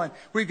only one.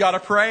 We've got to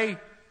pray.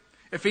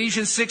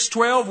 Ephesians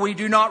 6:12, we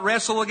do not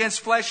wrestle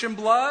against flesh and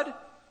blood,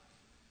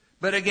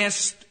 but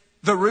against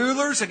the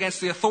rulers, against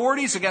the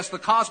authorities, against the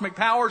cosmic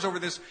powers over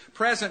this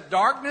present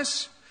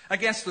darkness,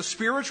 against the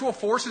spiritual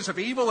forces of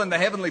evil in the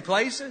heavenly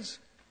places.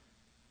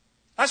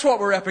 That's what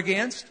we're up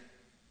against.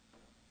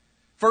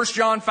 1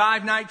 John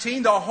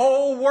 5:19, the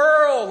whole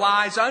world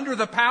lies under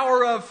the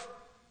power of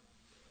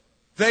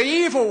the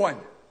evil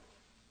one.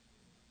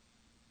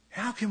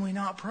 How can we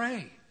not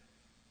pray?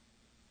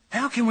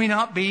 How can we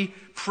not be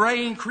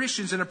praying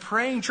Christians in a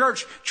praying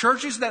church?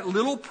 Churches that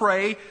little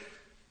pray,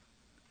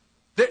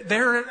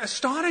 they're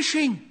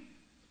astonishing.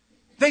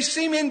 They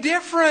seem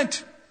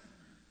indifferent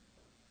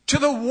to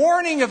the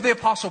warning of the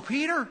Apostle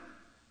Peter.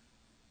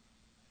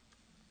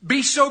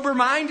 Be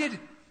sober-minded.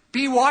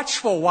 Be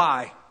watchful.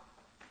 Why?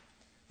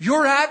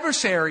 Your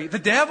adversary, the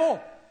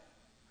devil,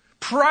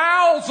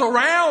 prowls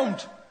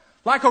around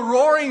like a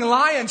roaring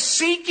lion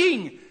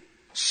seeking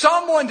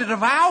someone to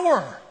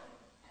devour.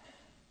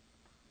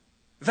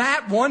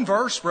 That one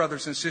verse,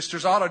 brothers and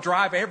sisters, ought to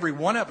drive every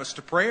one of us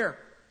to prayer.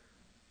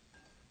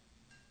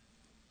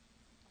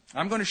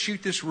 I'm going to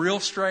shoot this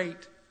real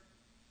straight.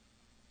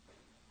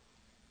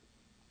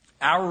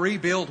 Our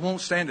rebuild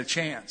won't stand a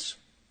chance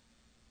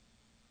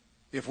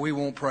if we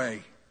won't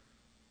pray.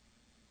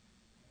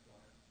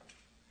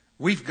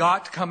 We've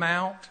got to come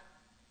out.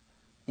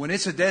 When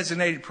it's a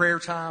designated prayer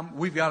time,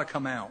 we've got to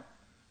come out.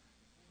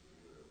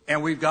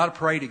 And we've got to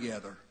pray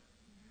together.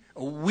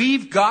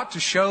 We've got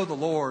to show the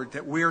Lord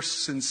that we're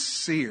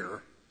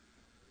sincere.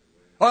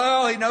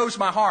 Well, He knows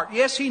my heart.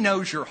 Yes, He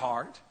knows your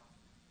heart.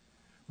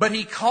 But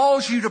He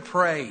calls you to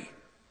pray.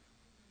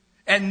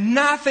 And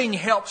nothing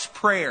helps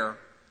prayer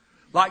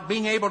like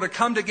being able to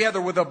come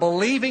together with a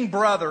believing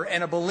brother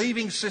and a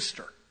believing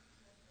sister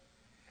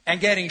and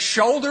getting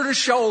shoulder to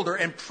shoulder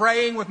and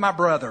praying with my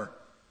brother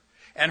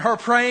and her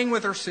praying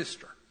with her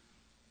sister.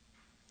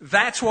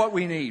 That's what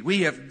we need.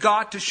 We have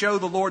got to show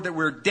the Lord that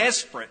we're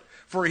desperate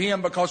for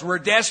Him because we're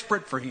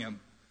desperate for Him.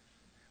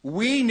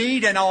 We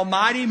need an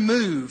almighty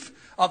move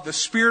of the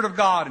Spirit of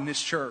God in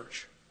this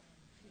church.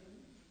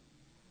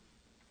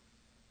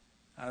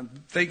 I'm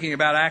thinking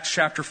about Acts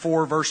chapter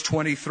 4, verse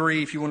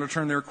 23. If you want to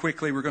turn there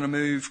quickly, we're going to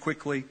move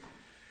quickly.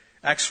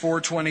 Acts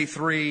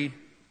 4:23.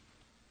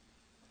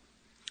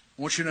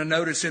 I want you to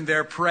notice in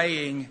their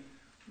praying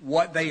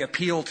what they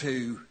appeal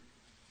to.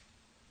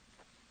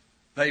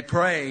 They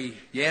pray,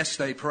 yes,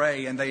 they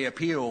pray, and they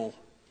appeal.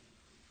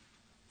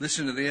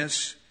 Listen to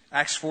this.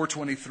 Acts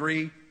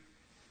 4:23.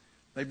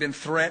 They've been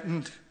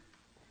threatened.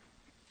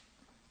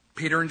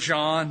 Peter and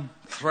John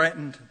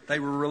threatened. They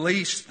were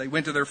released. They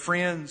went to their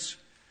friends.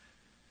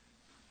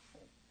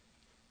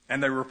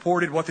 And they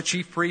reported what the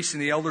chief priests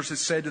and the elders had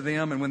said to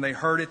them. And when they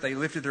heard it, they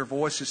lifted their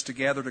voices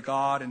together to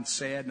God and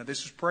said, now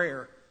this is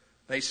prayer.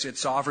 They said,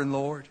 Sovereign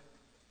Lord,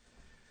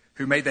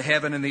 who made the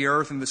heaven and the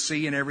earth and the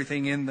sea and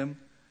everything in them,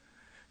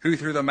 who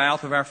through the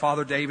mouth of our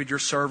father David, your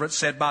servant,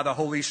 said by the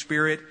Holy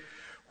Spirit,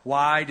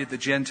 why did the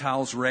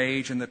Gentiles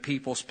rage and the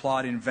peoples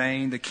plot in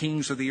vain? The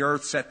kings of the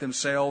earth set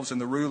themselves and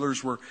the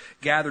rulers were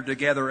gathered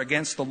together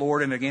against the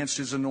Lord and against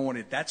His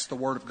anointed. That's the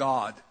word of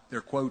God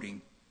they're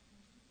quoting.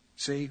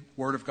 See,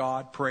 word of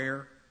God,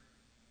 prayer.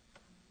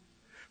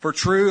 For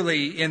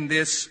truly in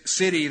this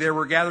city there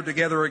were gathered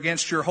together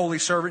against your holy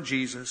servant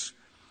Jesus,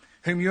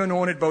 whom you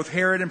anointed, both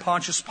Herod and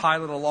Pontius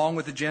Pilate, along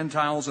with the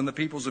Gentiles and the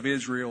peoples of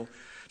Israel,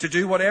 to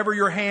do whatever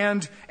your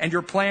hand and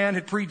your plan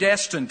had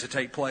predestined to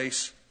take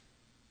place.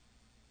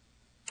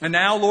 And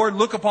now, Lord,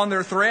 look upon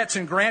their threats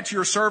and grant to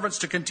your servants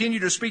to continue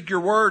to speak your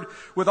word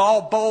with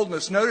all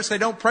boldness. Notice they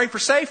don't pray for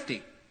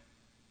safety.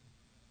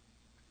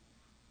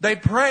 They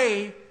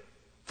pray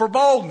for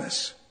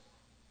boldness.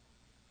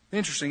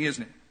 Interesting,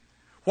 isn't it?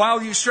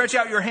 While you stretch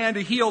out your hand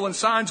to heal, and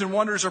signs and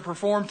wonders are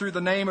performed through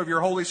the name of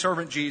your holy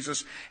servant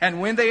Jesus.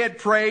 And when they had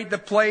prayed, the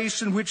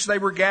place in which they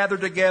were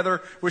gathered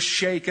together was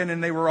shaken,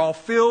 and they were all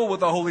filled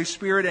with the Holy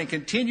Spirit and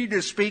continued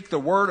to speak the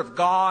word of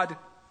God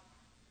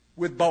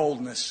with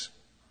boldness.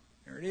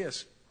 There it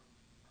is.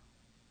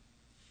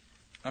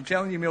 I'm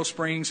telling you, Mill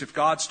Springs, if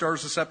God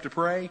stirs us up to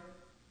pray,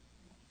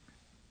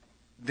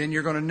 then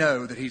you're going to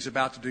know that He's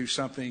about to do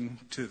something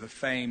to the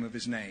fame of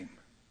His name.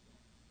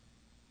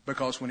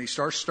 Because when He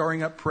starts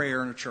stirring up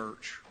prayer in a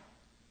church,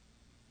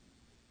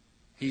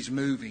 He's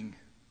moving.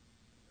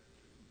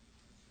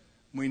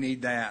 We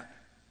need that.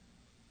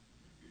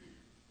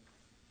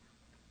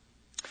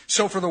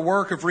 So for the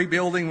work of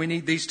rebuilding, we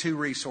need these two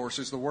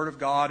resources, the Word of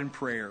God and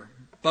prayer,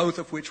 both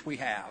of which we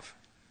have.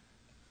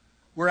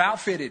 We're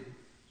outfitted.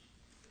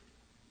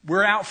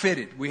 We're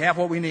outfitted. We have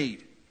what we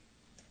need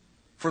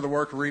for the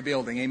work of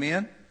rebuilding.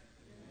 Amen?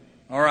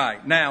 All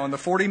right. Now, in the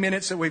 40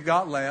 minutes that we've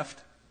got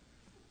left,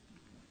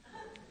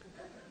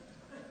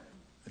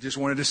 I just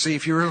wanted to see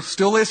if you were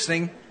still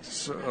listening.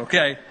 So,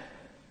 okay.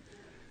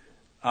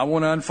 I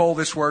want to unfold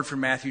this word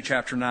from Matthew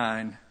chapter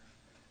 9.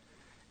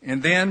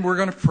 And then we're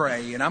going to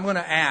pray. And I'm going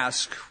to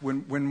ask,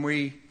 when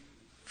we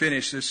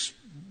finish this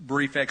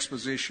brief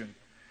exposition,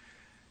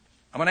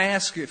 I'm going to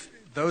ask if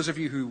those of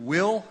you who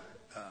will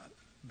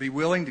be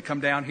willing to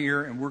come down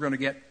here, and we're going to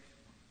get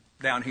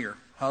down here,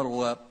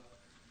 huddle up,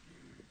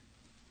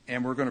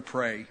 and we're going to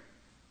pray.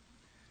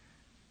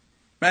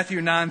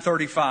 Matthew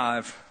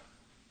 9:35.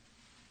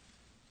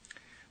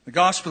 The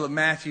Gospel of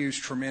Matthew is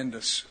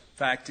tremendous. In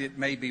fact, it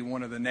may be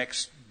one of the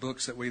next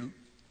books that we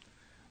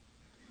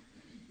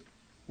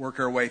work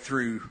our way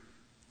through.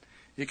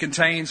 It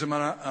contains,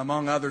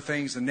 among other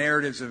things, the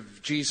narratives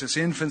of Jesus'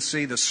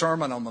 infancy, the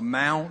Sermon on the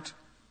Mount,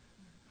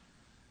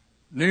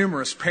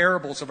 numerous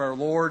parables of our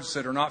Lord's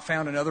that are not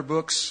found in other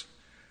books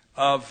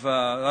of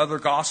other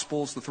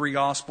Gospels, the three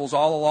Gospels,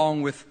 all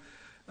along with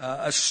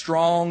a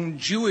strong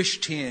Jewish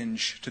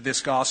tinge to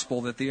this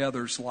Gospel that the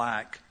others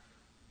lack.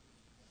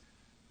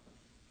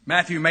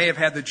 Matthew may have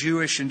had the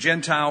Jewish and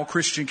Gentile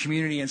Christian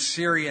community in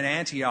Syria and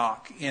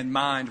Antioch in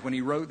mind when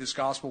he wrote this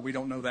Gospel. We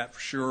don't know that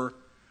for sure.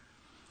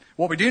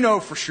 What we do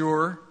know for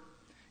sure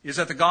is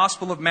that the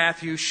Gospel of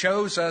Matthew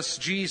shows us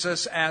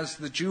Jesus as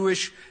the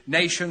Jewish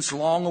nation's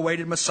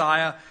long-awaited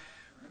Messiah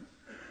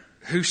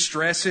who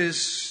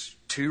stresses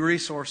two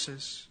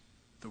resources,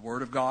 the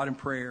Word of God and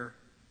prayer.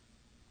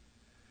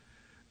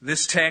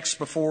 This text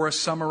before us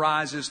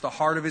summarizes the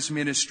heart of his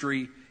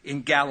ministry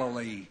in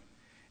Galilee,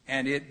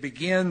 and it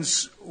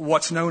begins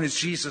what's known as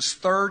Jesus'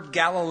 third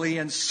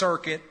Galilean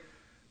circuit,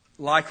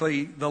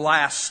 likely the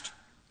last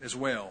as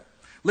well.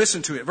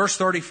 Listen to it, verse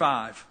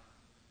 35.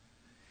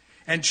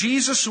 And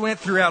Jesus went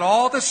throughout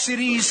all the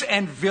cities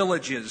and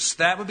villages.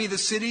 That would be the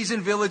cities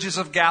and villages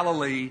of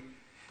Galilee.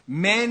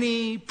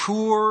 Many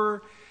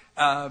poor,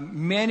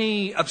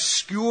 many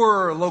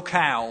obscure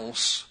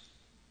locales.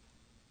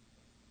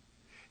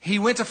 He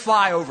went to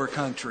flyover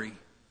country,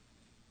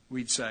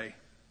 we'd say.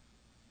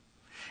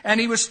 And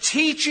he was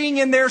teaching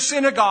in their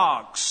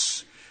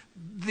synagogues,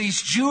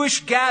 these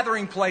Jewish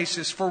gathering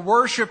places for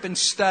worship and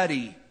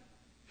study.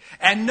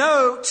 And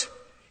note,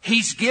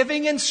 he's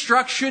giving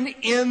instruction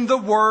in the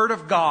Word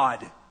of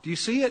God. Do you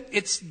see it?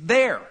 It's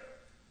there.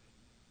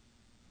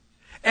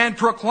 And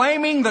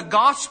proclaiming the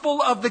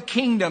gospel of the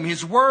kingdom,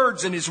 his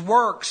words and his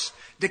works,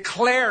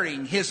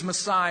 declaring his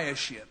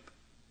messiahship.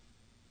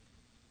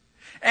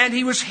 And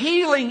he was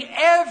healing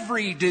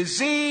every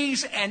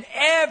disease and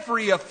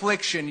every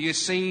affliction. You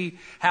see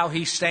how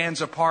he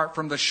stands apart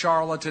from the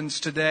charlatans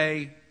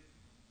today?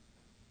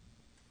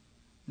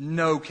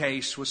 No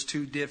case was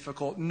too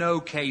difficult. No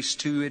case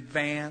too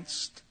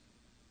advanced.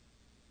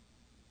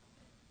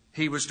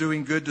 He was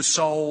doing good to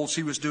souls.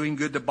 He was doing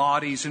good to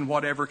bodies in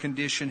whatever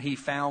condition he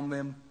found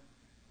them.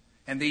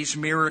 And these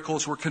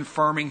miracles were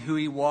confirming who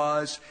he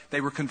was. They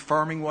were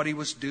confirming what he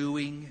was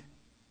doing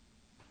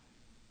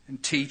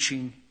and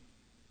teaching.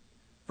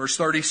 Verse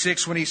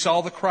 36, when he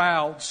saw the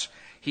crowds,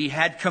 he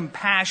had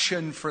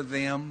compassion for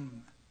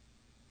them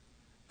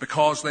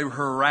because they were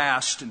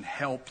harassed and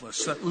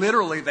helpless.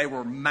 Literally, they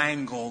were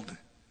mangled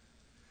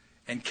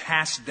and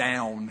cast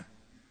down.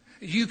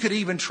 You could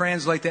even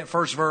translate that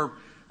first verb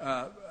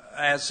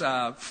as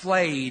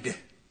flayed,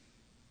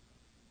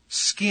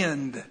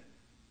 skinned.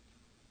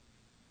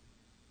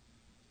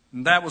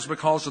 And that was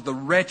because of the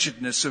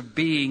wretchedness of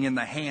being in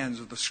the hands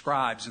of the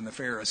scribes and the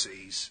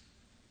Pharisees.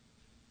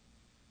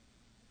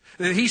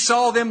 He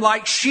saw them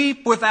like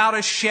sheep without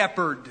a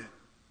shepherd.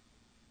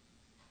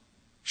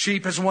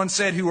 Sheep, as one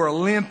said, who are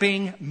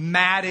limping,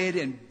 matted,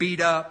 and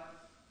beat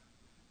up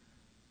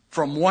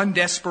from one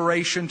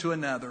desperation to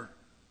another.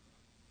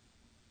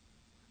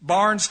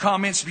 Barnes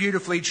comments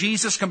beautifully,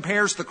 Jesus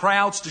compares the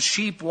crowds to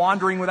sheep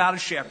wandering without a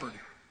shepherd.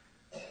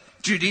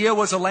 Judea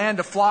was a land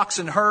of flocks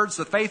and herds.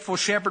 The faithful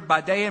shepherd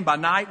by day and by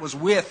night was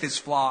with his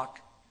flock.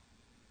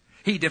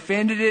 He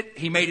defended it.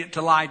 He made it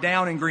to lie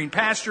down in green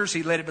pastures.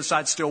 He led it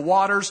beside still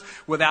waters.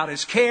 Without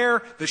his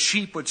care, the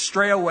sheep would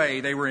stray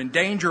away. They were in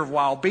danger of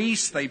wild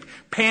beasts. They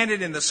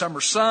panted in the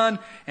summer sun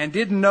and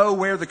didn't know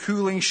where the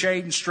cooling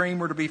shade and stream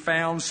were to be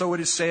found. So it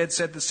is said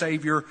the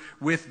Savior,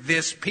 with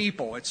this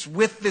people. It's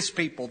with this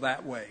people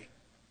that way.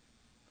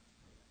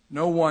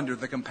 No wonder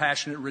the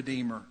compassionate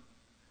Redeemer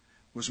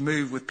was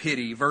moved with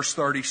pity. Verse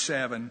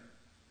 37.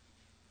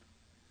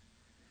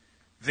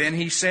 Then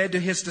he said to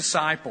his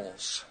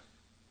disciples,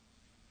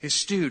 his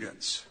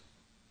students.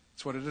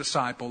 That's what a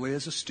disciple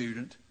is, a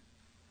student.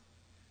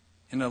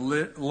 In a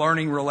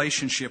learning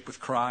relationship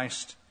with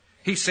Christ.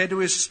 He said to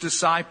his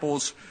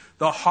disciples,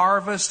 the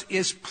harvest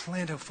is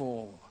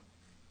plentiful.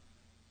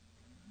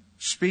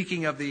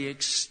 Speaking of the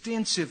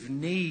extensive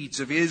needs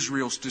of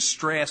Israel's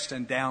distressed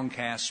and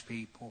downcast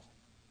people.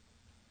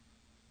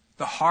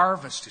 The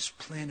harvest is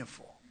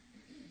plentiful,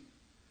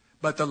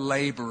 but the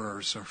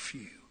laborers are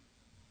few.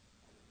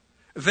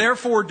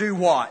 Therefore do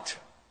what?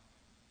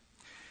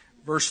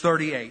 Verse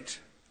 38.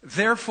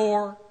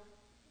 Therefore,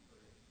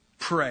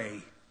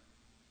 pray.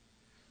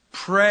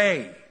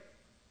 Pray.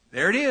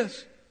 There it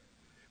is.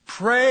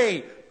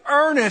 Pray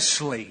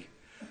earnestly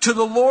to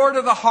the Lord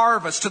of the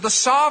harvest, to the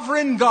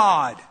sovereign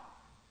God,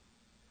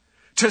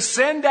 to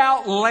send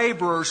out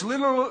laborers,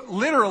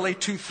 literally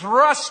to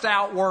thrust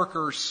out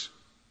workers,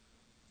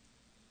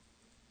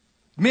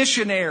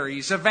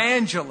 missionaries,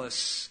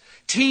 evangelists,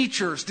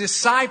 teachers,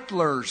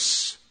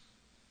 disciplers,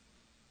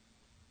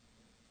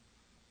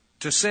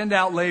 to send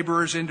out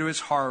laborers into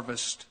His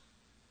harvest,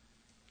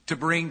 to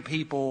bring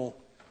people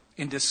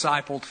in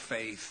discipled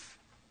faith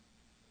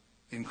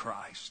in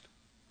Christ.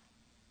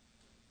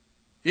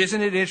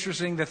 Isn't it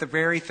interesting that the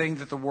very thing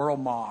that the world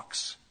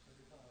mocks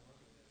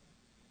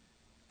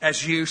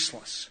as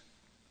useless,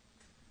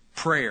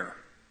 prayer,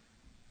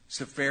 is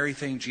the very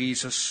thing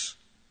Jesus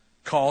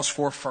calls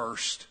for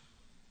first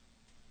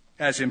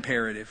as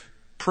imperative.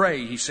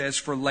 Pray, He says,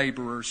 for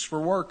laborers,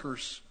 for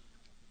workers.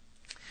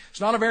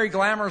 It's not a very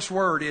glamorous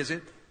word, is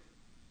it?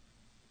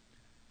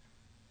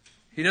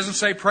 He doesn't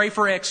say pray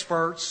for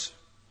experts,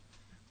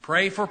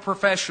 pray for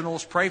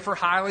professionals, pray for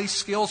highly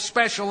skilled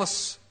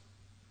specialists.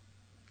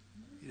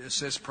 He just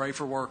says pray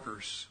for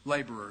workers,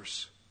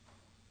 laborers,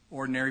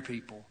 ordinary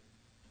people.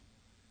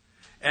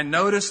 And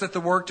notice that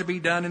the work to be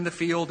done in the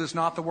field is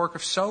not the work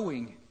of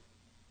sowing.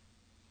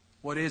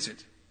 What is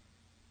it?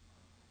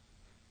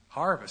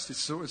 Harvest.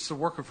 It's the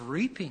work of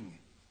reaping.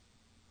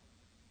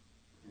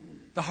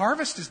 The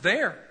harvest is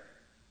there.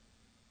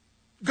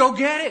 Go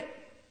get it.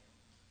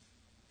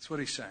 That's what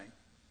He's saying.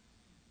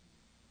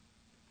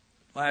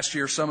 Last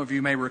year, some of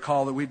you may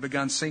recall that we'd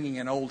begun singing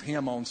an old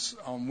hymn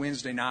on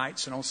Wednesday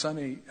nights and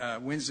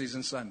on Wednesdays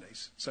and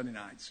Sunday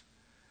nights,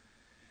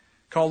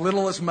 called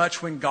Little as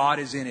Much When God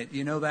is in It.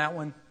 You know that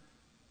one?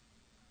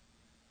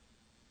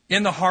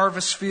 In the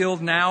harvest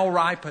field now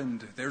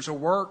ripened, there's a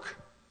work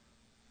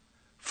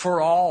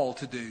for all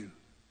to do.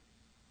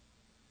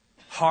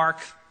 Hark,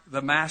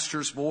 the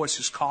Master's voice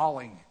is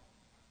calling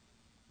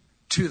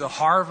to the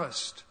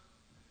harvest,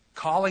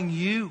 calling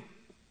you.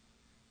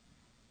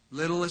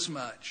 Little as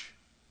much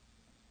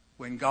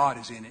when God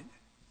is in it.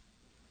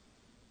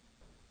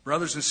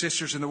 Brothers and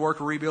sisters, in the work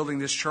of rebuilding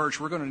this church,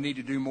 we're going to need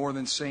to do more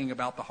than sing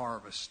about the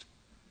harvest.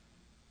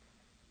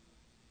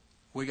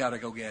 We got to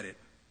go get it.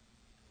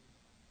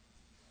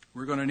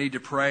 We're going to need to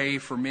pray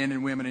for men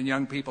and women and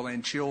young people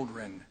and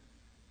children.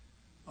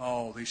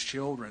 Oh, these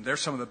children. They're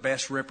some of the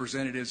best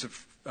representatives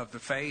of the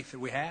faith that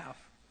we have.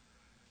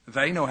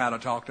 They know how to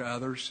talk to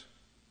others,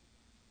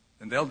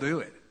 and they'll do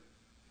it.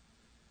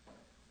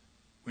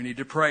 We need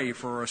to pray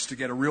for us to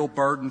get a real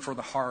burden for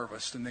the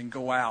harvest and then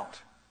go out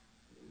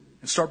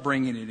and start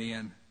bringing it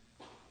in.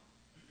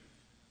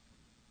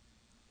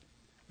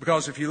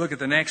 Because if you look at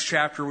the next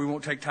chapter, we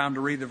won't take time to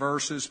read the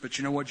verses, but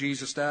you know what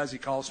Jesus does? He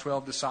calls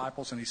 12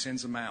 disciples and He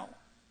sends them out.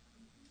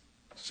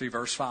 See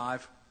verse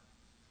 5?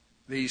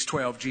 These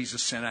 12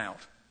 Jesus sent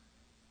out.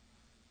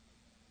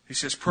 He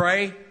says,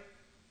 pray,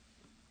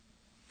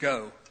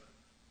 go.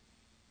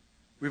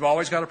 We've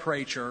always got to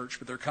pray, church,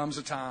 but there comes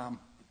a time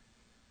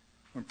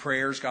when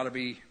prayer's got to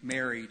be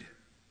married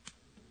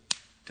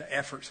to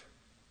effort.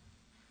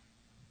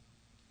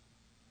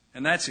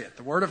 And that's it.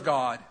 The Word of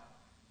God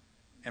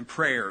and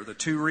prayer, the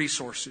two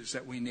resources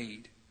that we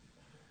need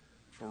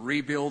for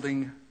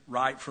rebuilding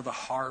right for the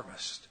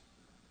harvest.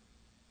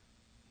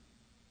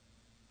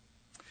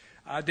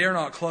 I dare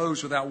not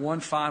close without one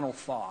final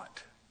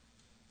thought.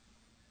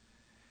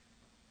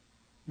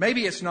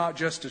 Maybe it's not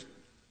just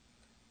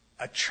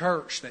a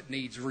church that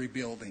needs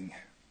rebuilding.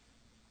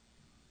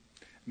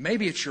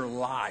 Maybe it's your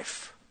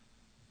life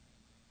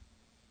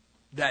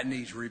that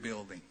needs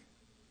rebuilding.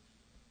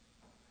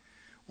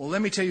 Well,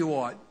 let me tell you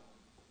what.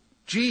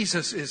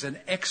 Jesus is an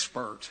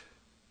expert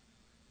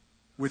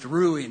with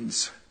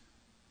ruins.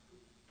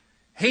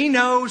 He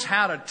knows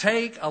how to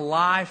take a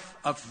life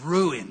of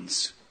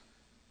ruins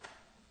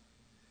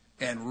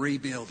and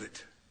rebuild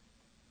it.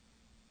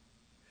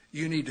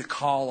 You need to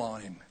call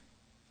on Him.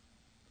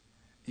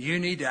 You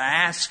need to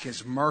ask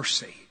His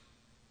mercy.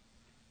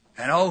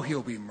 And oh,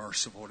 He'll be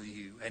merciful to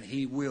you, and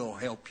He will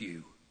help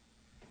you.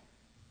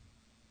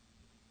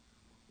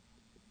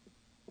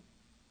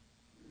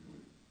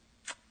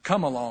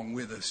 Come along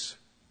with us.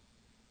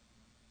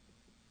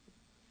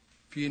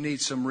 If you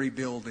need some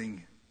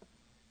rebuilding,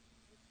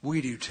 we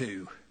do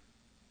too.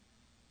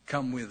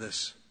 Come with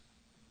us.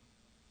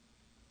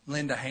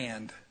 Lend a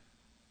hand.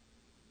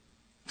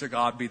 To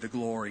God be the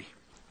glory.